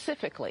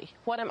specifically?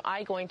 What am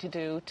I going to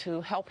do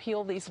to help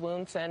heal these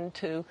wounds and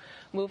to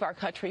move our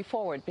country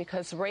forward?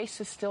 Because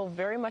race is still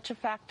very much a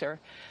factor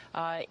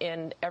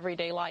in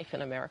everyday life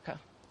in America.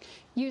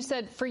 You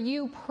said for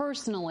you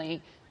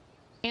personally,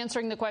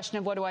 answering the question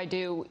of what do I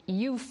do,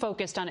 you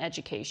focused on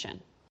education.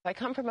 I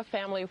come from a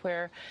family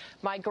where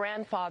my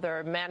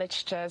grandfather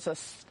managed as a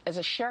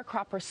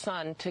sharecropper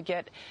son to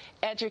get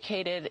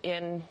educated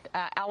in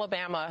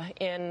Alabama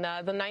in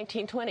the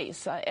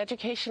 1920s.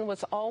 Education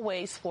was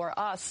always for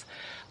us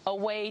a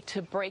way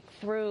to break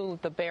through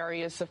the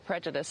barriers of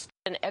prejudice.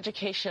 And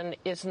education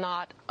is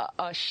not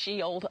a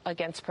shield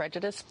against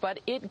prejudice, but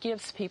it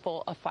gives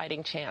people a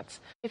fighting chance.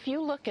 If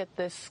you look at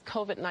this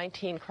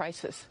COVID-19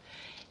 crisis,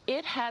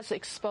 it has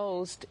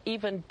exposed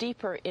even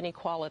deeper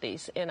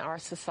inequalities in our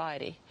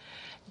society.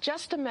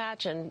 Just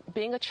imagine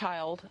being a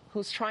child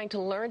who's trying to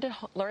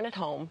learn at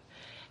home,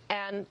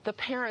 and the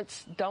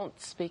parents don't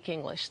speak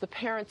English. The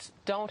parents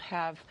don't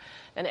have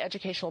an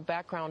educational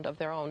background of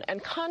their own.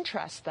 And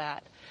contrast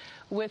that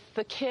with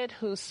the kid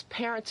whose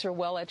parents are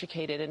well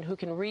educated and who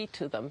can read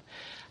to them.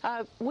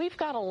 We've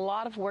got a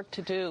lot of work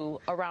to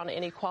do around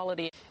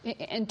inequality.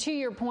 And to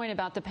your point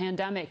about the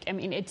pandemic, I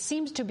mean, it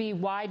seems to be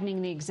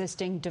widening the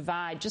existing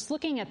divide. Just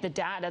looking at the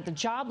data, the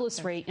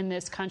jobless rate in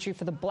this country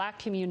for the black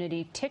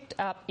community ticked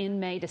up in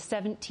May to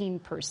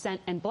 17%,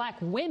 and black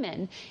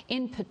women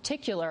in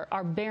particular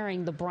are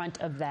bearing the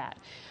brunt of that.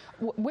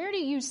 Where do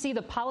you see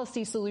the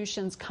policy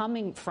solutions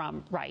coming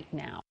from right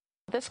now?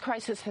 This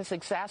crisis has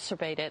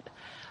exacerbated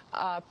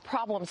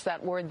problems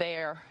that were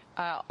there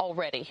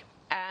already.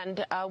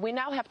 And we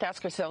now have to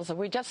ask ourselves, are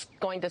we just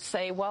going to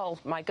say, well,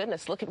 my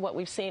goodness, look at what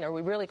we've seen? Are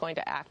we really going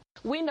to act?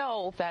 We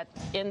know that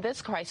in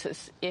this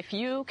crisis, if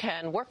you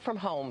can work from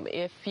home,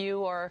 if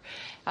you are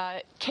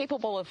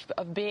capable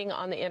of being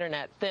on the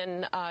Internet,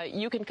 then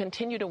you can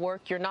continue to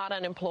work. You're not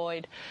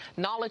unemployed.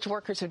 Knowledge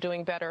workers are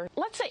doing better.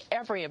 Let's say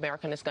every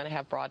American is going to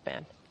have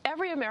broadband.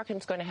 Every American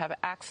is going to have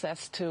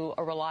access to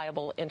a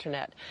reliable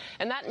Internet.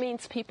 And that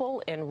means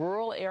people in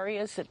rural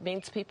areas. It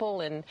means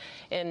people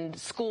in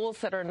schools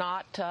that are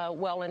not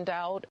well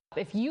endowed.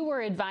 If you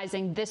were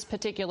advising this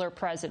particular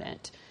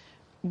president,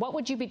 what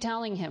would you be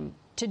telling him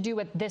to do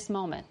at this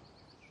moment?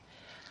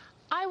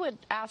 I would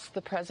ask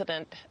the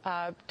president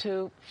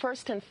to,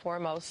 first and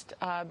foremost,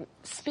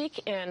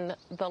 speak in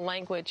the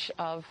language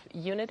of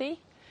unity,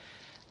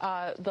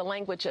 the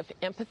language of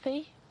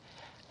empathy.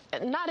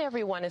 Not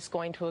everyone is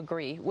going to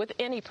agree with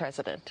any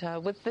president,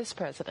 with this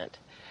president.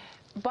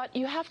 But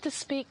you have to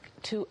speak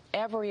to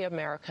every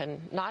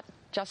American, not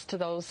just to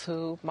those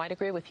who might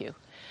agree with you.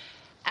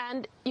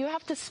 And you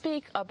have to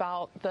speak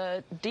about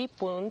the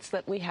deep wounds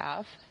that we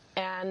have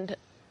and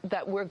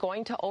that we're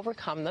going to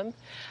overcome them.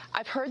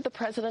 I've heard the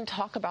president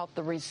talk about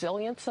the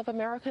resilience of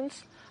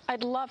Americans.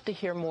 I'd love to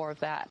hear more of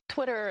that.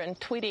 Twitter and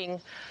tweeting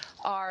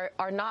are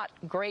not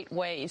great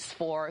ways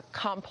for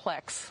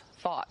complex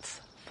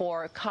thoughts,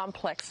 for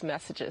complex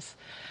messages.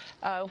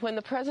 When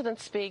the president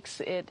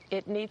speaks,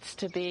 it needs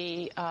to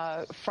be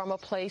from a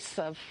place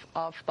of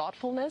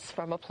thoughtfulness,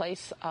 from a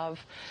place of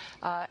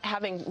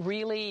having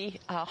really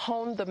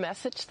honed the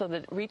message so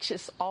that it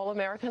reaches all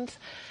Americans.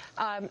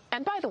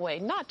 And by the way,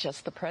 not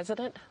just the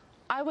president.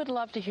 I would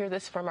love to hear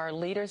this from our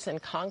leaders in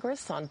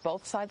Congress on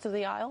both sides of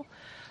the aisle.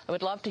 I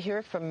would love to hear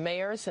it from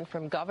mayors and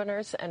from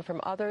governors and from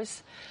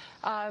others.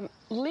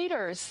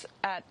 Leaders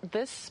at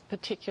this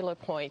particular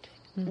point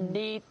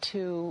need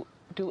to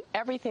do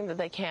everything that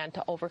they can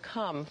to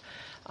overcome,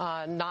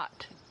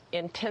 not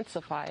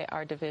intensify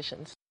our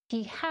divisions.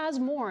 He has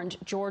mourned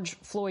George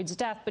Floyd's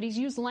death, but he's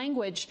used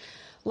language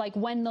like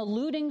when the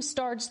looting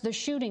starts, the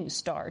shooting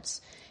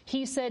starts.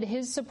 He said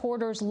his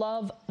supporters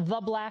love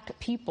the black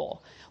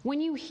people.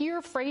 When you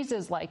hear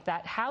phrases like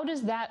that, how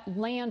does that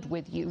land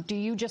with you? Do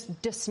you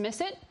just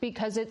dismiss it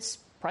because it's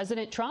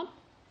President Trump?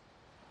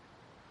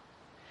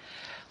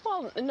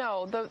 Well,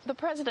 no. The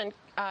president,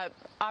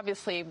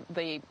 obviously,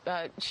 the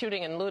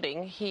shooting and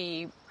looting,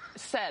 he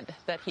said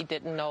that he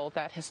didn't know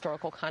that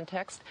historical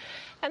context.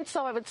 And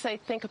so I would say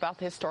think about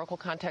the historical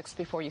context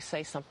before you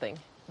say something,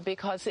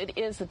 because it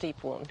is a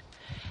deep wound.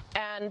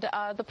 And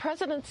the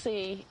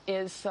presidency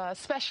is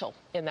special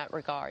in that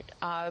regard.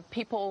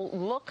 People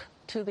look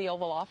to the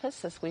Oval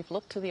Office, as we've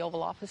looked to the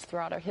Oval Office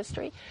throughout our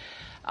history,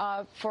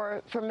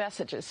 for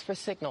messages, for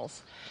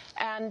signals.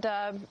 And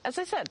as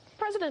I said, the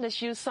president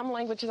has used some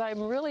language that I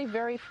really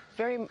very,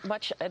 very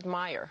much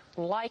admire,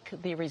 like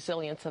the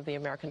resilience of the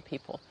American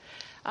people.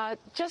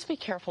 Just be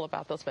careful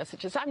about those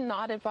messages. I'm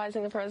not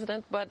advising the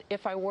president, but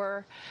if I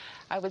were,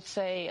 I would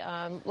say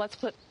let's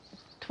put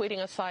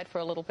tweeting aside for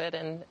a little bit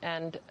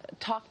and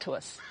talk to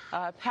us,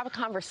 have a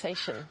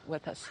conversation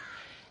with us.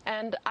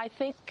 And I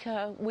think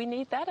we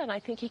need that, and I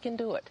think he can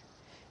do it.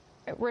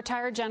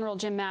 Retired General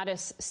Jim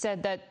Mattis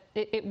said that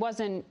it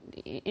wasn't,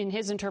 in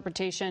his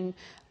interpretation,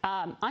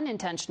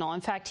 unintentional. In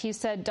fact, he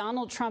said,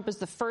 Donald Trump is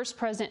the first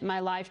president in my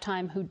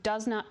lifetime who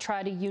does not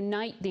try to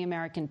unite the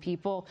American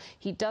people.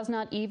 He does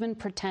not even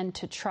pretend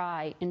to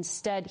try.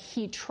 Instead,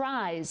 he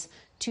tries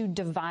to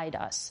divide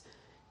us.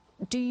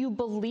 Do you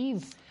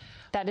believe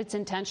that it's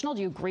intentional?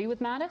 Do you agree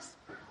with Mattis?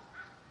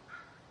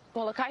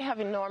 Well, look, I have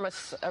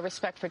enormous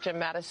respect for Jim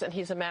Mattis, and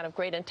he's a man of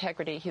great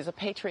integrity. He's a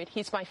patriot.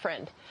 He's my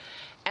friend.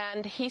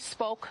 And he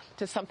spoke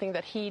to something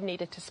that he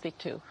needed to speak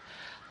to.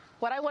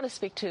 What I want to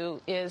speak to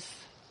is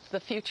the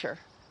future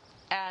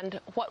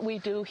and what we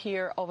do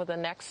here over the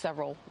next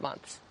several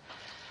months.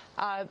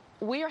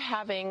 We are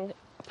having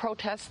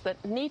protests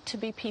that need to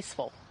be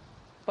peaceful,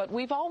 but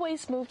we've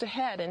always moved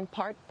ahead in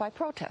part by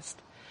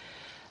protest.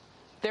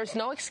 There's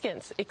no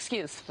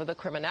excuse for the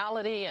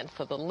criminality and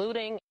for the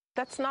looting.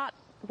 That's not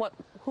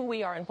who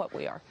we are and what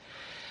we are.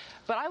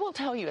 But I will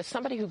tell you, as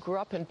somebody who grew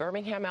up in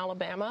Birmingham,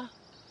 Alabama,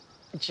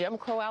 Jim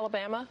Crow,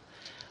 Alabama,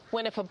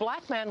 when if a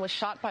black man was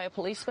shot by a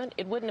policeman,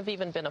 it wouldn't have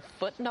even been a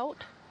footnote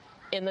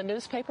in the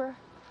newspaper.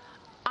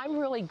 I'm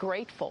really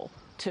grateful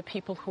to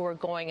people who are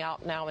going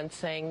out now and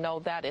saying, no,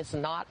 that is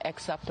not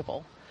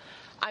acceptable.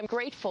 I'm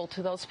grateful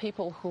to those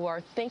people who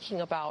are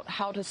thinking about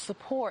how to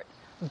support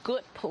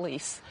good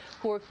police,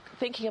 who are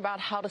thinking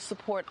about how to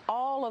support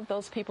all of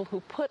those people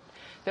who put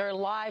their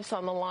lives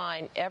on the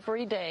line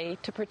every day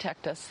to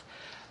protect us,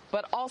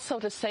 but also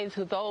to say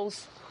to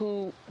those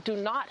who do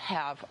not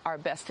have our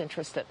best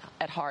interest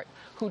at heart,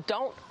 who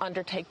don't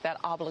undertake that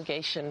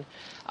obligation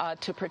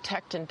to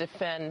protect and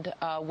defend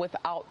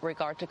without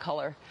regard to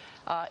color,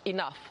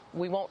 enough.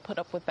 We won't put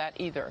up with that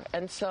either.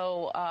 And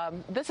so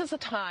this is a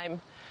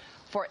time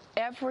for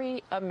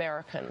every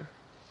American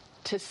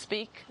to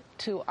speak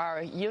to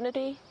our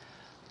unity,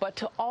 but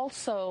to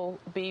also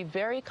be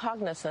very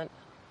cognizant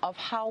of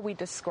how we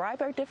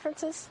describe our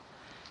differences,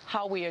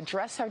 how we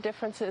address our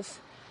differences,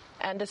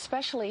 and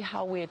especially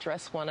how we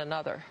address one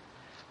another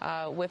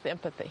with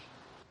empathy.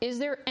 Is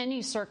there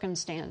any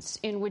circumstance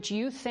in which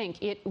you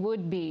think it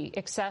would be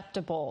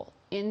acceptable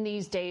in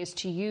these days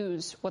to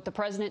use what the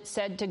president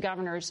said to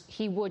governors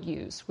he would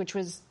use, which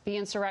was the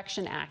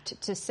Insurrection Act,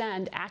 to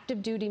send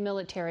active duty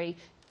military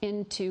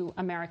into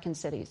American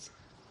cities?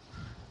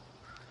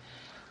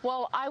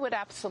 Well, I would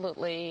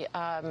absolutely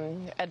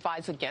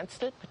advise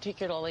against it,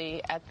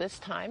 particularly at this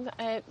time.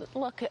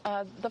 Look,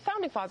 the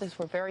Founding Fathers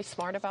were very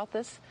smart about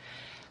this.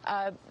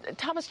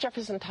 Thomas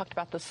Jefferson talked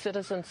about the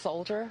citizen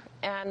soldier,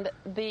 and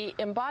the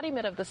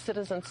embodiment of the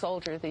citizen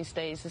soldier these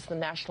days is the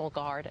National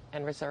Guard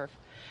and Reserve.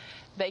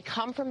 They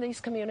come from these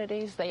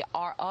communities. They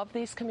are of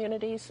these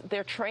communities.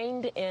 They're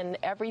trained in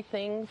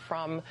everything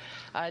from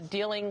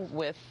dealing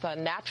with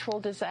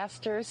natural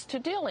disasters to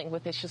dealing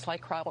with issues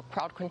like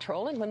crowd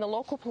control. And when the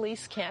local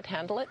police can't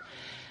handle it,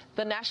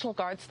 the National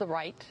Guard's the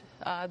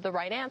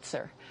right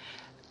answer.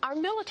 Our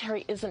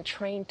military isn't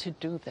trained to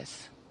do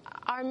this.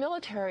 Our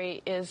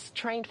military is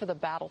trained for the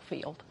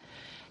battlefield.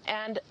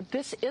 And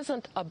this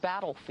isn't a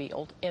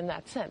battlefield in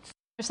that sense.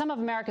 Some of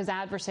America's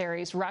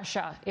adversaries,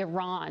 Russia,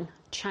 Iran,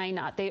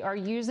 China, they are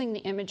using the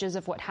images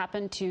of what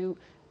happened to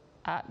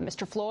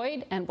Mr.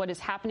 Floyd and what is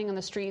happening on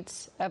the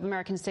streets of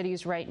American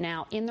cities right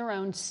now in their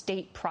own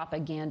state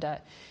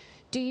propaganda.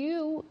 Do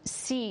you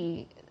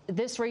see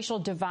this racial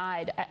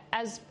divide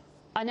as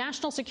a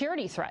national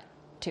security threat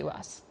to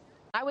us?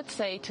 I would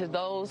say to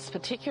those,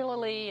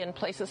 particularly in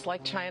places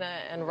like China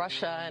and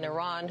Russia and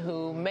Iran,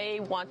 who may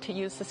want to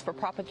use this for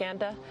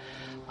propaganda,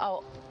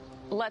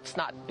 let's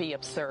not be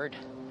absurd.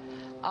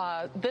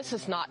 This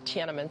is not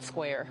Tiananmen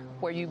Square,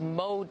 where you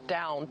mowed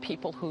down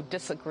people who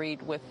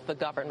disagreed with the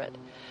government.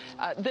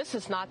 This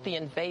is not the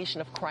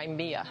invasion of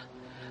Crimea,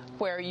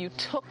 where you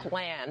took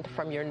land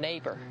from your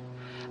neighbor.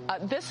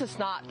 This is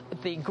not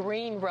the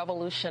Green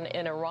Revolution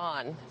in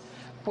Iran,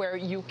 where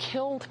you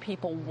killed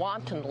people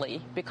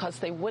wantonly because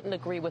they wouldn't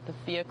agree with the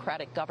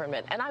theocratic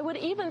government. And I would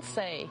even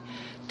say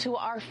to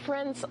our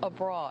friends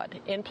abroad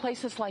in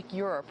places like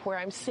Europe, where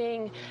I'm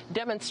seeing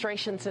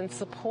demonstrations in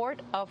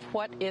support of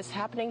what is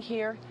happening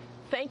here,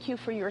 thank you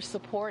for your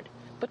support,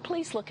 but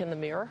please look in the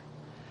mirror.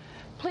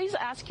 Please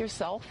ask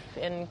yourself,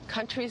 in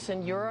countries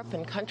in Europe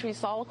and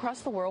countries all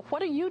across the world,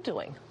 what are you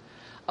doing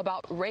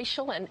about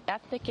racial and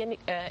ethnic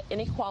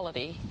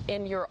inequality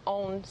in your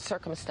own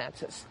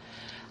circumstances?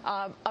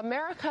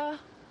 America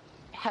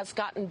has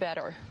gotten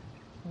better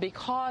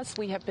because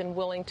we have been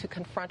willing to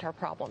confront our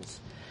problems.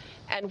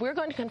 And we're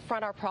going to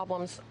confront our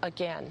problems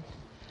again.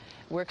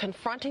 We're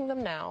confronting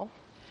them now,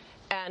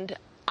 and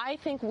I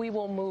think we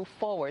will move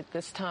forward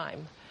this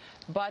time.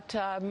 But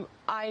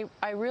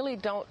I really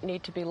don't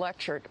need to be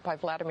lectured by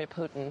Vladimir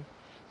Putin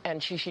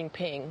and Xi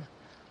Jinping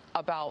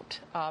about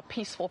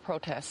peaceful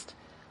protest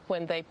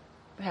when they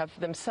have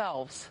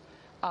themselves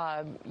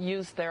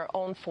used their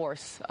own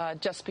force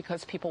just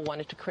because people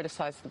wanted to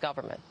criticize the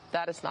government.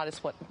 That is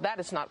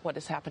not what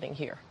is happening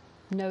here.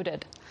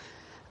 Noted.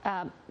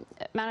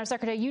 Madam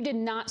Secretary, you did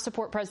not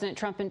support President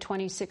Trump in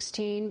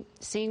 2016.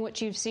 Seeing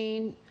what you've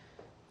seen,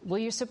 will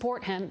you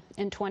support him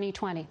in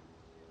 2020?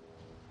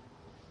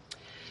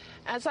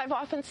 As I've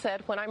often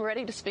said, when I'm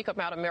ready to speak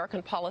about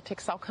American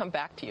politics, I'll come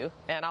back to you,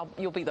 and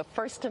you'll be the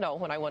first to know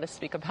when I want to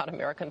speak about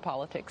American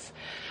politics.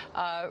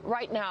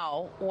 Right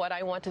now, what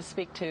I want to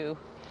speak to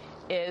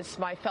is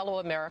my fellow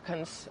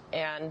Americans,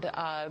 and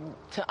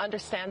to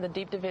understand the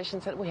deep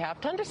divisions that we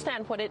have, to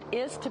understand what it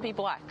is to be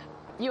black.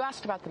 You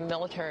asked about the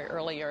military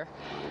earlier.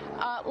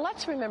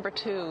 Let's remember,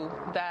 too,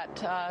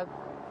 that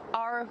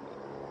our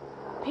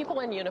people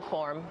in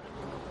uniform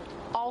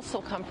also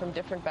come from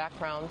different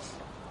backgrounds.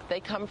 They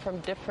come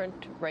from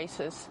different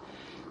races.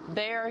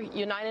 They're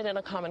united in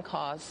a common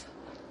cause,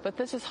 but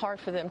this is hard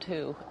for them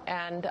too.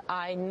 And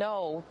I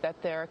know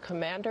that their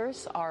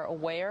commanders are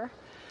aware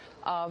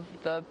of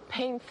the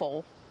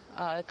painful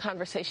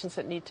conversations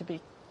that need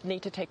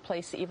to take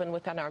place even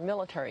within our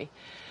military.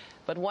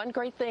 But one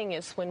great thing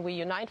is when we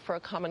unite for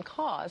a common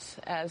cause,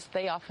 as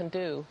they often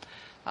do,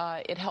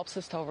 it helps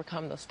us to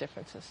overcome those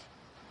differences.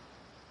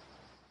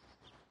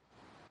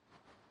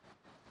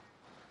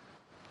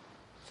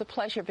 It's a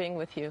pleasure being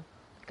with you.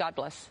 God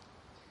bless.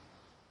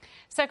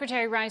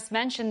 Secretary Rice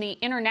mentioned the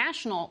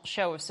international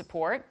show of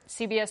support.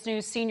 CBS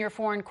News senior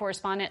foreign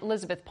correspondent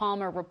Elizabeth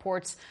Palmer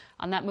reports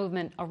on that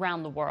movement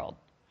around the world.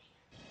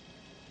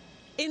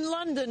 In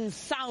London,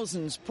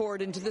 thousands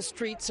poured into the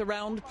streets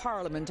around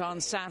Parliament on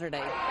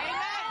Saturday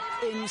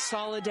in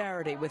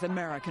solidarity with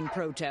American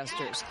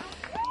protesters.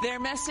 Their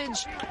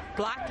message,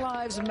 Black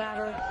Lives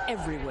Matter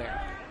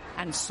everywhere,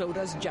 and so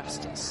does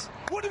justice.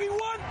 What do we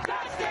want?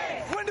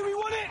 Justice! When do we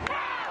want it?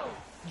 Now!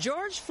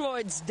 George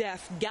Floyd's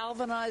death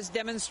galvanized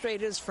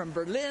demonstrators from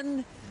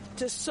Berlin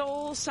to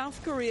Seoul,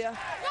 South Korea,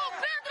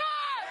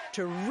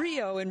 to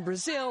Rio in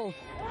Brazil,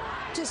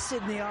 to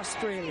Sydney,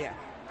 Australia,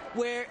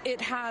 where it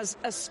has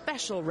a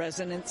special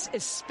resonance,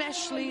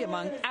 especially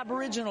among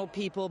Aboriginal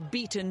people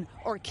beaten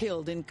or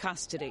killed in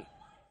custody.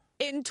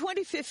 In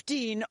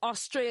 2015,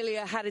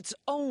 Australia had its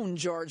own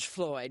George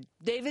Floyd,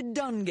 David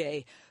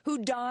Dungay, who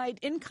died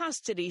in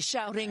custody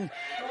shouting,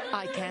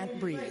 "I can't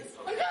breathe."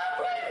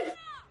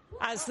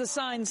 As the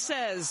sign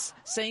says,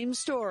 same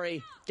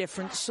story,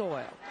 different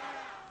soil.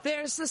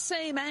 There's the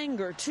same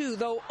anger, too,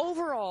 though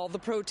overall the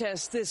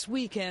protests this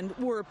weekend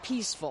were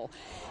peaceful.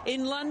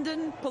 In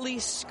London,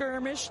 police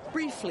skirmished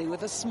briefly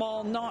with a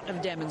small knot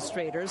of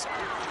demonstrators,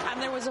 and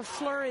there was a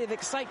flurry of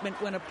excitement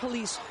when a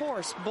police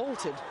horse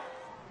bolted.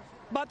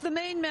 But the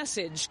main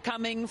message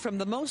coming from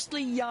the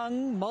mostly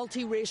young,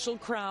 multiracial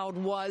crowd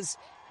was,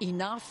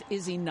 enough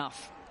is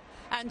enough.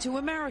 And to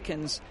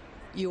Americans,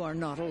 you are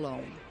not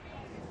alone.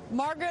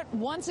 Margaret,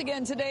 once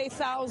again today,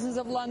 thousands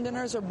of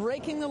Londoners are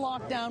breaking the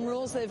lockdown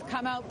rules. They've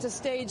come out to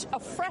stage a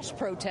fresh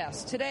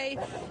protest today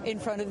in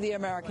front of the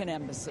American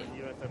Embassy.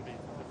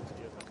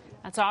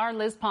 That's our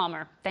Liz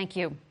Palmer. Thank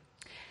you.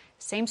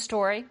 Same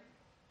story,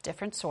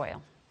 different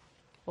soil.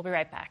 We'll be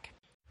right back.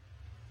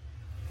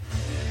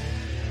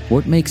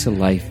 What makes a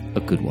life a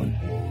good one?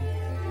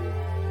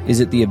 Is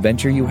it the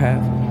adventure you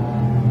have?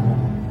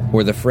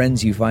 Or the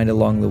friends you find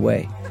along the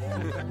way?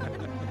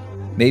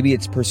 Maybe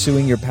it's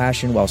pursuing your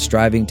passion while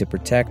striving to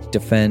protect,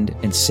 defend,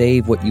 and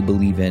save what you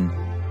believe in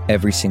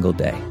every single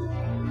day.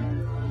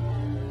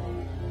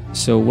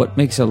 So what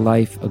makes a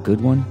life a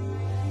good one?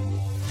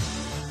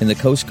 In the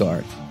Coast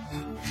Guard,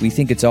 we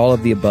think it's all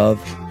of the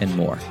above and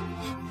more.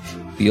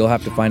 But you'll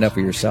have to find out for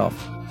yourself.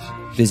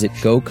 Visit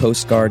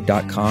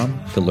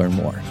gocoastguard.com to learn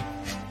more.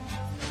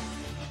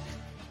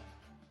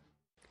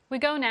 We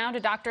go now to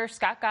Dr.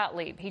 Scott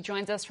Gottlieb. He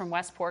joins us from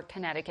Westport,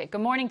 Connecticut.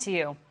 Good morning to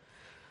you.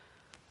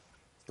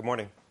 Good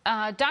morning.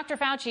 Dr.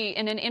 Fauci,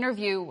 in an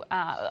interview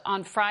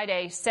on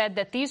Friday, said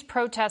that these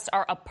protests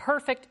are a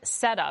perfect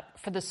setup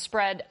for the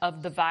spread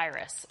of the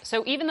virus.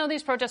 So even though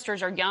these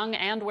protesters are young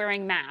and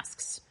wearing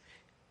masks,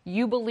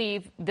 you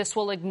believe this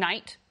will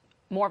ignite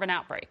more of an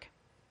outbreak?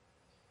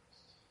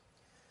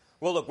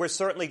 Well, look, we're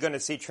certainly going to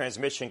see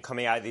transmission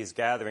coming out of these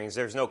gatherings.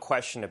 There's no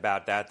question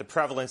about that. The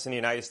prevalence in the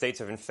United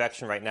States of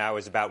infection right now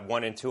is about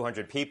 1 in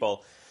 200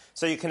 people.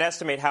 So you can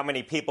estimate how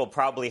many people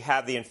probably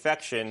have the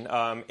infection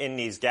in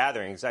these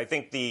gatherings. I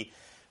think the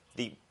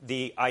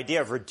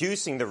idea of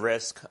reducing the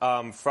risk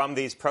from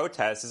these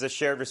protests is a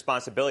shared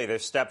responsibility.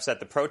 There's steps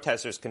that the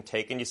protesters can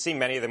take, and you see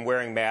many of them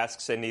wearing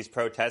masks in these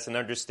protests and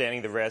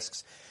understanding the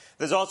risks.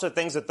 There's also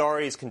things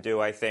authorities can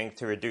do, I think,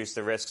 to reduce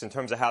the risks in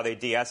terms of how they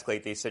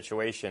de-escalate these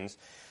situations.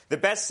 The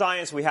best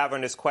science we have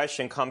on this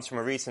question comes from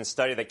a recent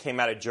study that came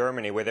out of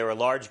Germany, where there were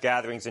large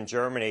gatherings in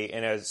Germany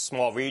in a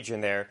small region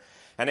there.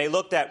 And they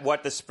looked at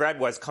what the spread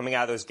was coming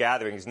out of those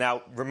gatherings.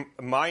 Now,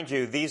 mind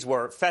you, these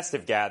were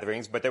festive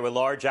gatherings, but they were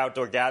large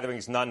outdoor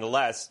gatherings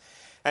nonetheless.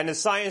 And the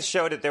science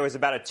showed that there was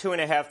about a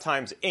 2.5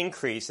 times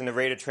increase in the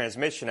rate of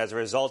transmission as a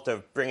result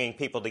of bringing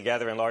people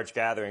together in large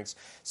gatherings.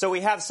 So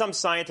we have some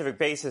scientific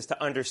basis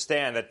to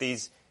understand that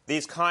these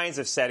kinds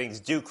of settings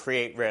do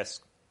create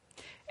risk.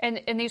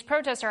 And these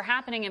protests are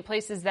happening in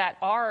places that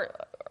are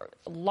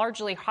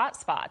largely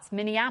hotspots,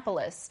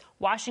 Minneapolis,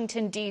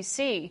 Washington,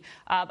 D.C.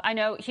 I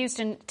know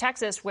Houston,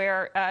 Texas,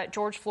 where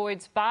George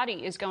Floyd's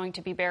body is going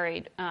to be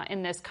buried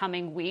in this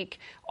coming week,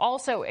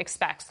 also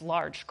expects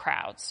large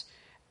crowds.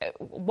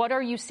 What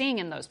are you seeing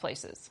in those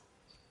places?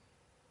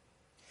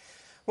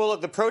 Well,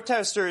 look, the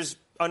protesters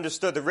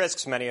understood the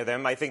risks, many of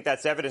them. I think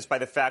that's evidenced by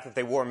the fact that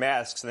they wore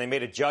masks and they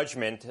made a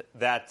judgment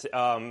that,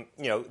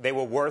 they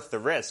were worth the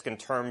risk in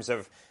terms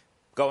of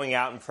going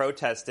out and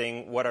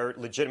protesting what are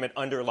legitimate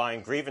underlying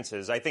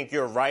grievances. I think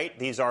you're right.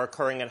 These are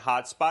occurring in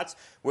hot spots.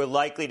 We're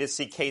likely to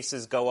see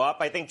cases go up.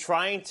 I think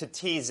trying to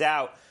tease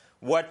out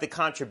what the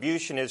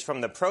contribution is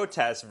from the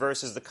protests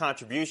versus the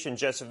contribution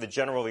just of the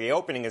general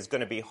reopening is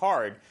going to be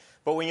hard.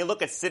 But when you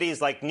look at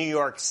cities like New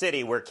York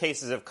City, where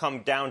cases have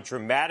come down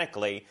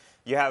dramatically,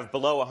 you have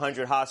below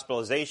 100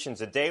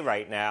 hospitalizations a day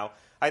right now.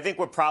 I think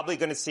we're probably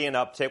going to see an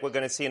uptick. We're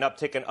going to see an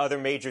uptick in other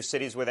major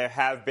cities where there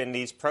have been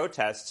these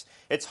protests.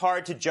 It's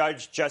hard to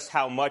judge just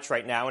how much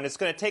right now, and it's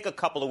going to take a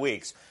couple of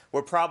weeks.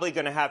 We're probably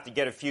going to have to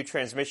get a few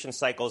transmission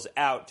cycles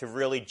out to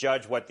really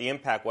judge what the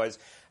impact was.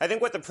 I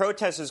think what the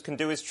protesters can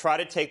do is try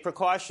to take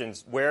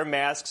precautions, wear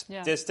masks,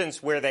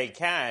 distance where they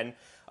can,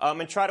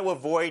 and try to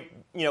avoid,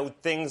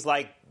 things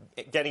like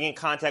getting in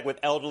contact with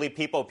elderly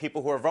people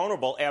who are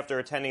vulnerable after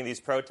attending these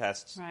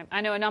protests. Right.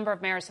 I know a number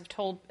of mayors have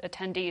told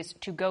attendees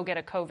to go get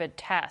a COVID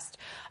test.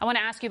 I want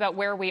to ask you about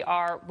where we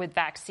are with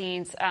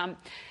vaccines.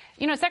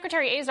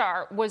 Secretary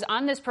Azar was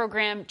on this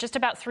program just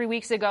about 3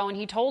 weeks ago, and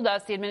he told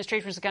us the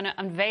administration was going to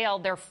unveil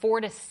their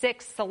 4 to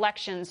 6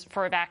 selections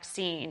for a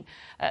vaccine,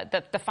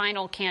 the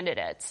final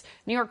candidates.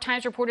 New York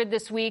Times reported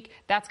this week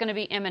that's going to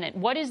be imminent.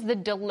 What is the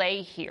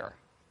delay here?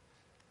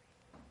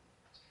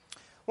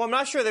 Well, I'm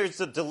not sure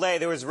there's a delay.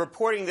 There was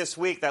reporting this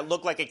week that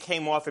looked like it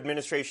came off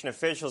administration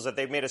officials that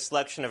they've made a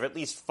selection of at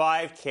least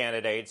 5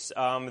 candidates.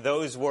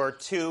 Those were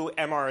 2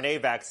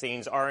 mRNA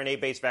vaccines,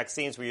 RNA-based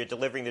vaccines, where you're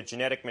delivering the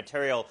genetic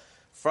material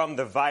from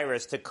the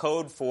virus to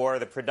code for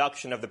the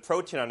production of the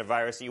protein on the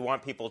virus that you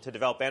want people to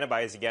develop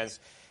antibodies against.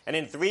 And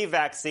in 3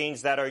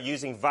 vaccines that are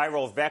using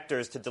viral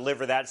vectors to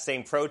deliver that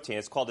same protein.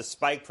 It's called a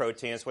spike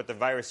protein. It's what the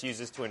virus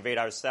uses to invade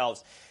our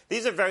cells.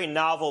 These are very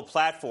novel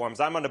platforms.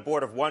 I'm on the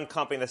board of one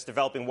company that's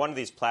developing one of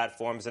these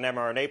platforms, an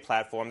mRNA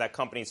platform. That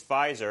company's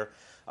Pfizer.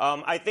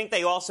 I think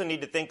they also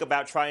need to think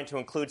about trying to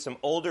include some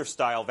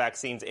older-style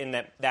vaccines in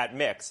that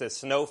mix.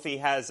 Sanofi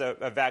has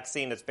a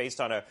vaccine that's based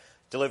on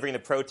delivering the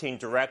protein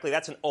directly.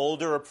 That's an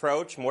older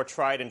approach, more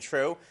tried and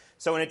true.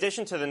 So in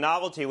addition to the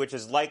novelty, which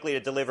is likely to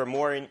deliver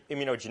more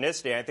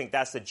immunogenicity, I think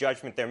that's the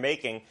judgment they're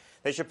making,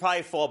 they should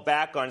probably fall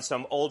back on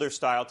some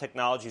older-style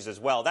technologies as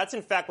well. That's,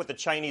 in fact, what the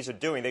Chinese are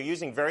doing. They're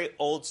using very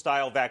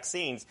old-style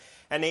vaccines,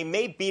 and they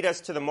may beat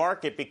us to the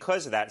market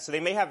because of that. So they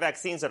may have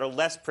vaccines that are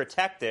less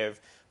protective,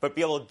 but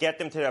be able to get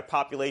them to their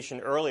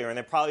population earlier, and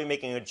they're probably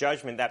making a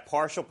judgment that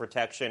partial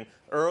protection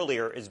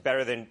earlier is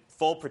better than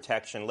full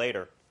protection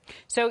later.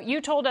 So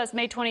you told us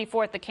May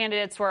 24th the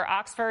candidates were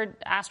Oxford,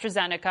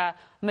 AstraZeneca,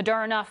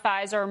 Moderna,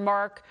 Pfizer,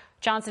 Merck,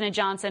 Johnson &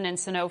 Johnson, and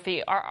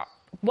Sanofi.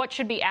 What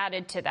should be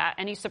added to that?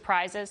 Any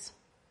surprises?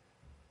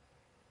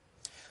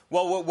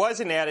 Well, what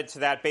wasn't added to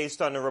that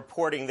based on the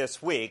reporting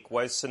this week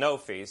was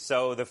Sanofi.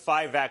 So the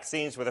 5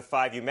 vaccines were the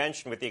 5 you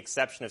mentioned, with the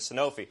exception of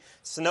Sanofi.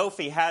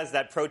 Sanofi has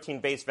that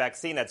protein-based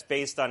vaccine that's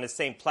based on the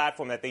same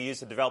platform that they use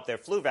to develop their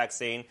flu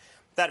vaccine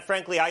that,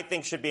 frankly, I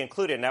think should be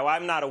included. Now,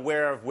 I'm not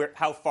aware of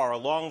how far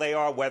along they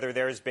are, whether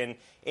there's been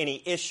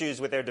any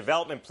issues with their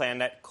development plan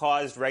that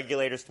caused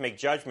regulators to make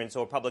judgments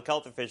or public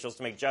health officials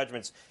to make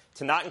judgments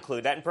to not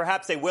include that. And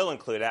perhaps they will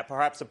include that.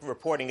 Perhaps the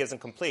reporting isn't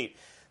complete.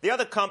 The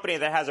other company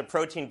that has a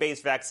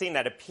protein-based vaccine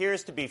that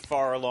appears to be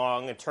far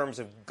along in terms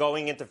of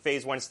going into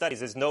phase 1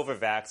 studies is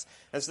Novavax.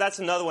 And so that's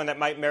another one that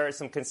might merit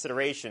some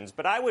considerations.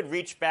 But I would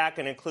reach back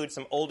and include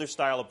some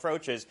older-style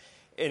approaches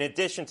in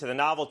addition to the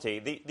novelty.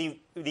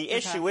 The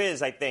issue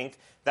is, I think,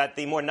 that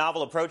the more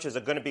novel approaches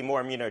are going to be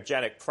more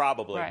immunogenic,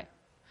 probably. Right.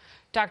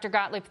 Dr.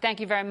 Gottlieb, thank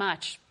you very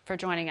much for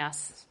joining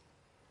us.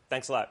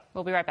 Thanks a lot.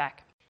 We'll be right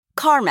back.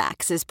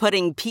 CarMax is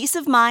putting peace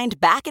of mind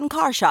back in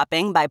car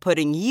shopping by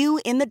putting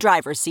you in the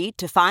driver's seat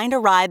to find a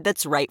ride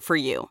that's right for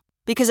you.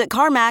 Because at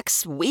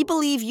CarMax, we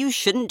believe you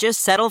shouldn't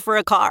just settle for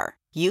a car.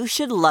 You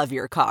should love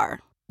your car.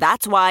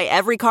 That's why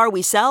every car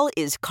we sell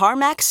is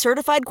CarMax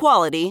certified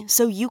quality,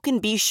 so you can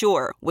be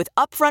sure with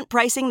upfront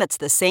pricing that's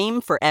the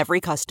same for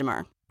every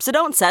customer. So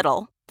don't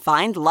settle.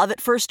 Find love at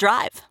first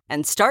drive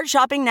and start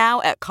shopping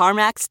now at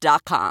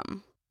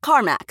CarMax.com.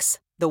 CarMax,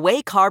 the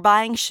way car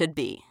buying should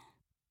be.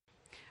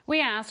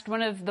 We asked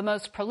one of the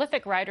most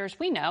prolific writers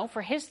we know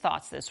for his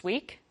thoughts this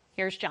week.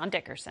 Here's John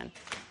Dickerson.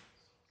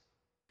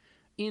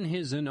 In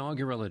his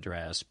inaugural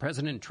address,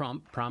 President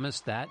Trump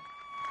promised that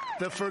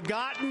the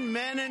forgotten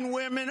men and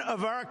women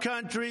of our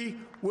country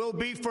will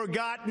be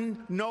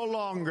forgotten no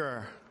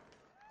longer.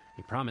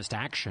 He promised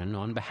action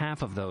on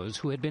behalf of those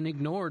who had been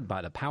ignored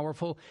by the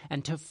powerful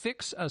and to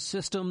fix a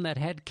system that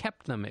had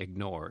kept them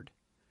ignored.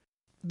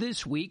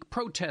 This week,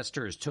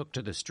 protesters took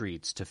to the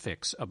streets to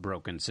fix a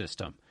broken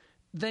system.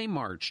 They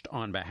marched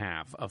on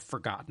behalf of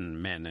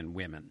forgotten men and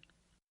women.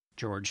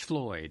 George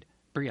Floyd,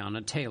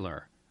 Breonna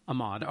Taylor,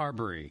 Ahmaud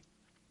Arbery.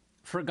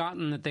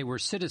 Forgotten that they were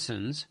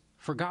citizens,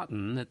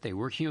 forgotten that they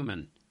were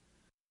human.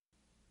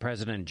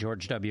 President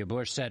George W.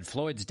 Bush said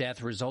Floyd's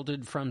death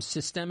resulted from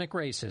systemic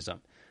racism,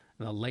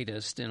 the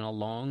latest in a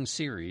long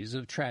series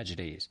of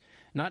tragedies.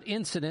 Not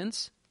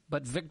incidents,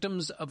 but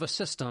victims of a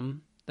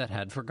system that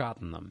had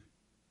forgotten them.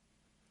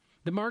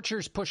 The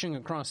marchers pushing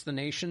across the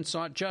nation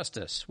sought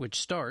justice, which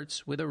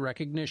starts with a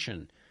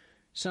recognition.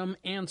 Some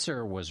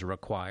answer was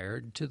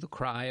required to the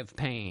cry of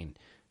pain,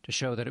 to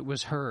show that it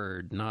was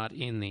heard, not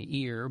in the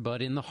ear,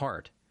 but in the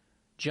heart.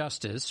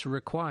 Justice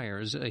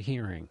requires a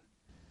hearing.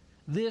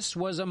 This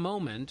was a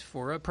moment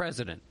for a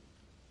president.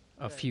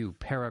 A few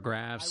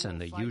paragraphs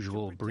and the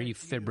usual brief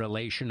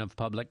fibrillation of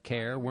public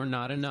care were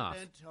not enough.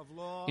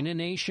 In a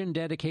nation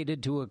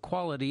dedicated to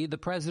equality, the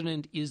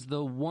president is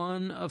the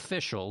one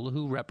official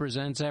who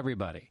represents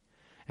everybody,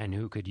 and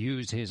who could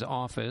use his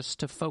office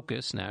to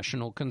focus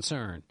national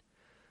concern.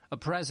 A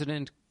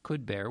president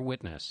could bear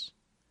witness.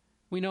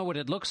 We know what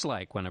it looks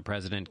like when a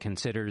president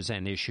considers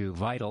an issue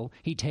vital.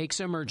 He takes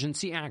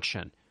emergency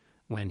action.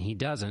 When he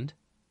doesn't,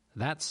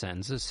 that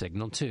sends a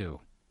signal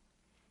too.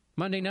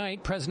 Monday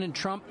night, President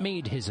Trump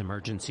made his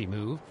emergency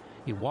move.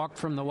 He walked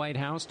from the White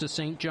House to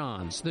St.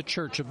 John's, the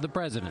Church of the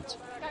Presidents,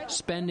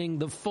 spending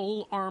the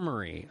full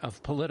armory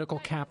of political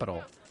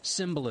capital,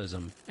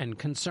 symbolism, and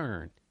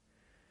concern.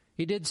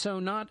 He did so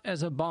not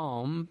as a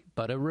balm,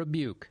 but a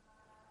rebuke.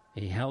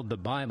 He held the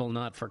Bible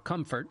not for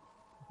comfort,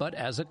 but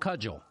as a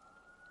cudgel.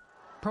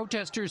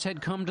 Protesters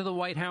had come to the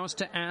White House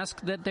to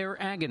ask that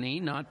their agony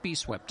not be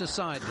swept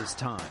aside this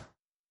time.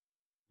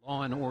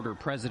 Law and order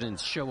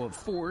president's show of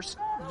force,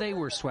 they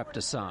were swept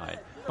aside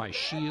by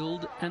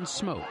shield and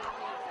smoke.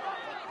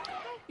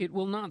 It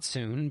will not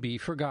soon be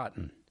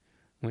forgotten,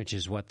 which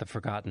is what the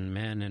forgotten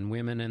men and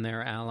women and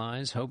their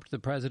allies hoped the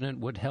president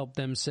would help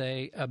them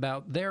say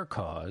about their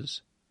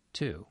cause,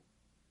 too.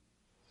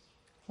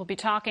 We'll be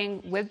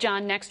talking with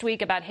John next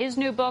week about his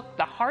new book,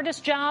 The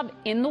Hardest Job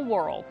in the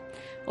World.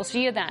 We'll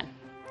see you then.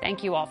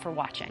 Thank you all for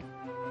watching.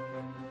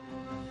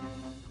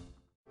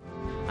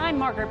 I'm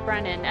Margaret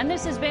Brennan, and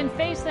this has been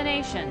Face the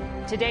Nation.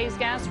 Today's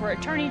guests were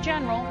Attorney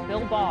General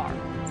Bill Barr,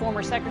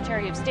 former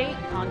Secretary of State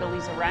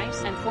Condoleezza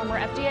Rice, and former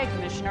FDA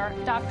Commissioner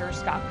Dr.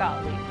 Scott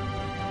Gottlieb.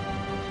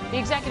 The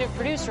executive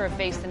producer of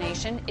Face the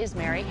Nation is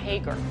Mary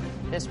Hager.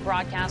 This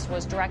broadcast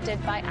was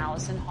directed by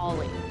Allison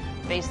Hawley.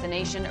 Face the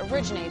Nation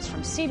originates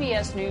from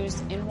CBS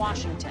News in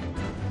Washington.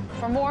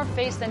 For more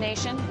Face the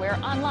Nation, we're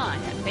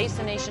online at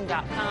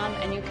facethenation.com,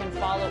 and you can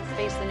follow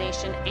Face the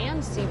Nation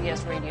and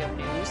CBS Radio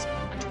News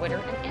on Twitter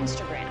and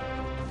Instagram.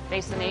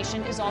 Face the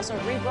Nation is also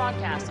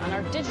rebroadcast on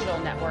our digital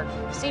network,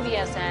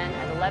 CBSN,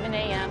 at 11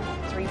 a.m.,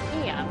 3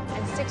 p.m.,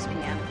 and 6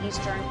 p.m.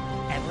 Eastern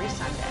every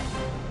Sunday.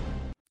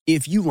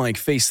 If you like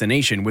Face the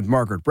Nation with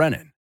Margaret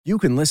Brennan, you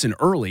can listen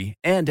early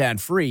and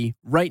ad-free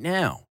right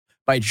now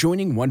by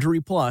joining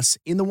Wondery Plus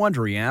in the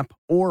Wondery app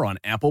or on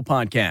Apple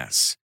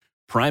Podcasts.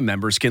 Prime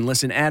members can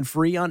listen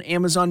ad-free on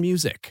Amazon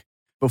Music.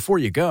 Before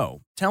you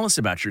go, tell us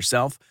about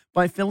yourself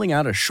by filling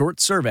out a short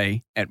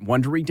survey at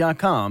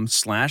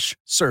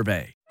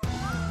Wondery.com/survey.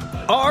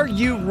 Are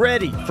you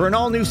ready for an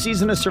all-new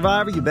season of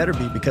Survivor? You better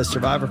be, because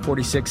Survivor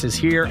 46 is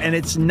here, and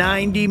it's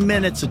 90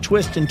 minutes of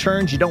twists and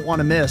turns you don't want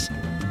to miss.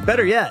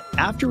 Better yet,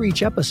 after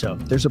each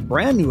episode, there's a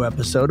brand new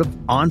episode of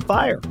On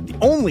Fire, the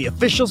only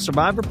official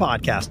Survivor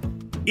podcast.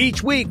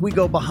 Each week, we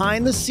go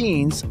behind the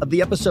scenes of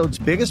the episode's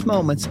biggest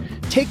moments,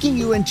 taking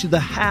you into the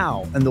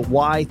how and the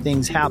why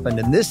things happened.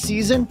 And this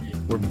season,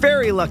 we're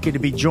very lucky to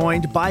be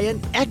joined by an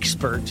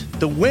expert,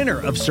 the winner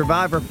of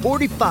Survivor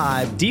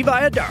 45, Dee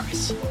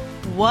Valladares.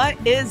 What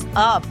is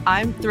up?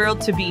 I'm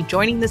thrilled to be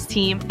joining this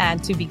team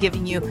and to be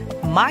giving you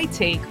my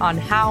take on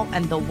how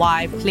and the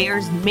why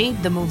players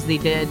made the moves they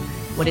did,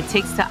 what it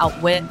takes to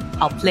outwit,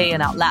 outplay,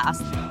 and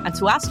outlast, and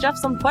to ask Jeff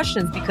some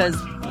questions, because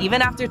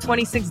even after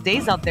 26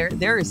 days out there,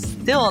 there is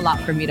still a lot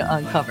for me to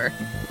uncover.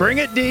 Bring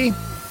it, Dee.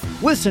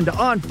 Listen to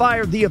On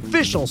Fire, the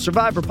official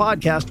Survivor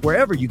podcast,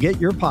 wherever you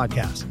get your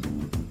podcasts.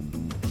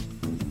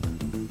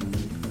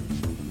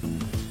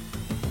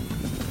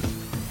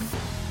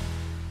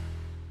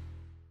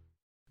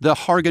 The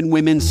Hargan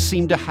women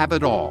seem to have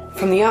it all.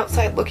 From the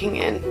outside looking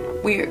in,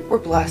 we were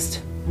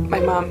blessed. My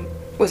mom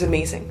was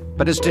amazing.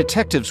 But as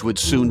detectives would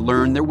soon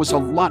learn, there was a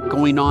lot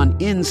going on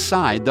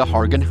inside the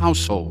Hargan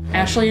household.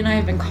 Ashley and I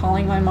have been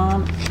calling my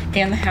mom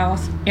and the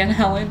house and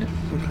Helen.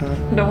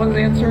 No one's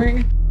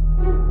answering.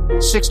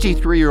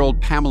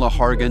 63-year-old Pamela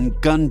Hargan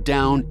gunned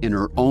down in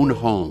her own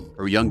home.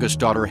 Her youngest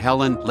daughter,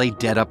 Helen, lay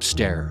dead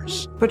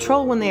upstairs.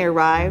 Patrol, when they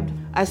arrived,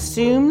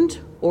 assumed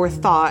or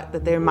thought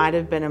that there might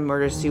have been a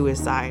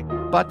murder-suicide.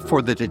 But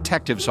for the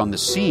detectives on the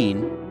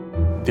scene,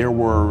 there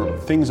were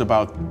things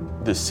about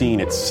the scene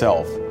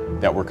itself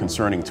that were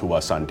concerning to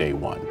us on day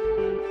one.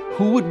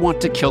 Who would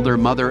want to kill their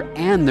mother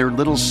and their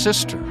little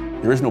sister?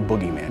 There is no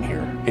boogeyman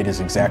here. It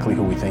is exactly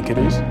who we think it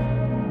is.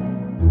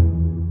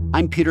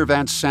 I'm Peter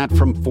Van Sant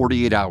from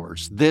 48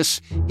 Hours. This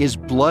is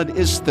Blood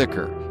is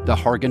Thicker, the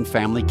Hargan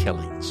family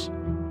killings.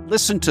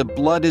 Listen to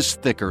Blood is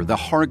Thicker, the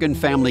Hargan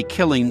family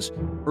killings,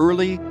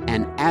 early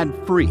and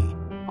ad-free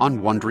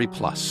on Wondery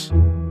Plus.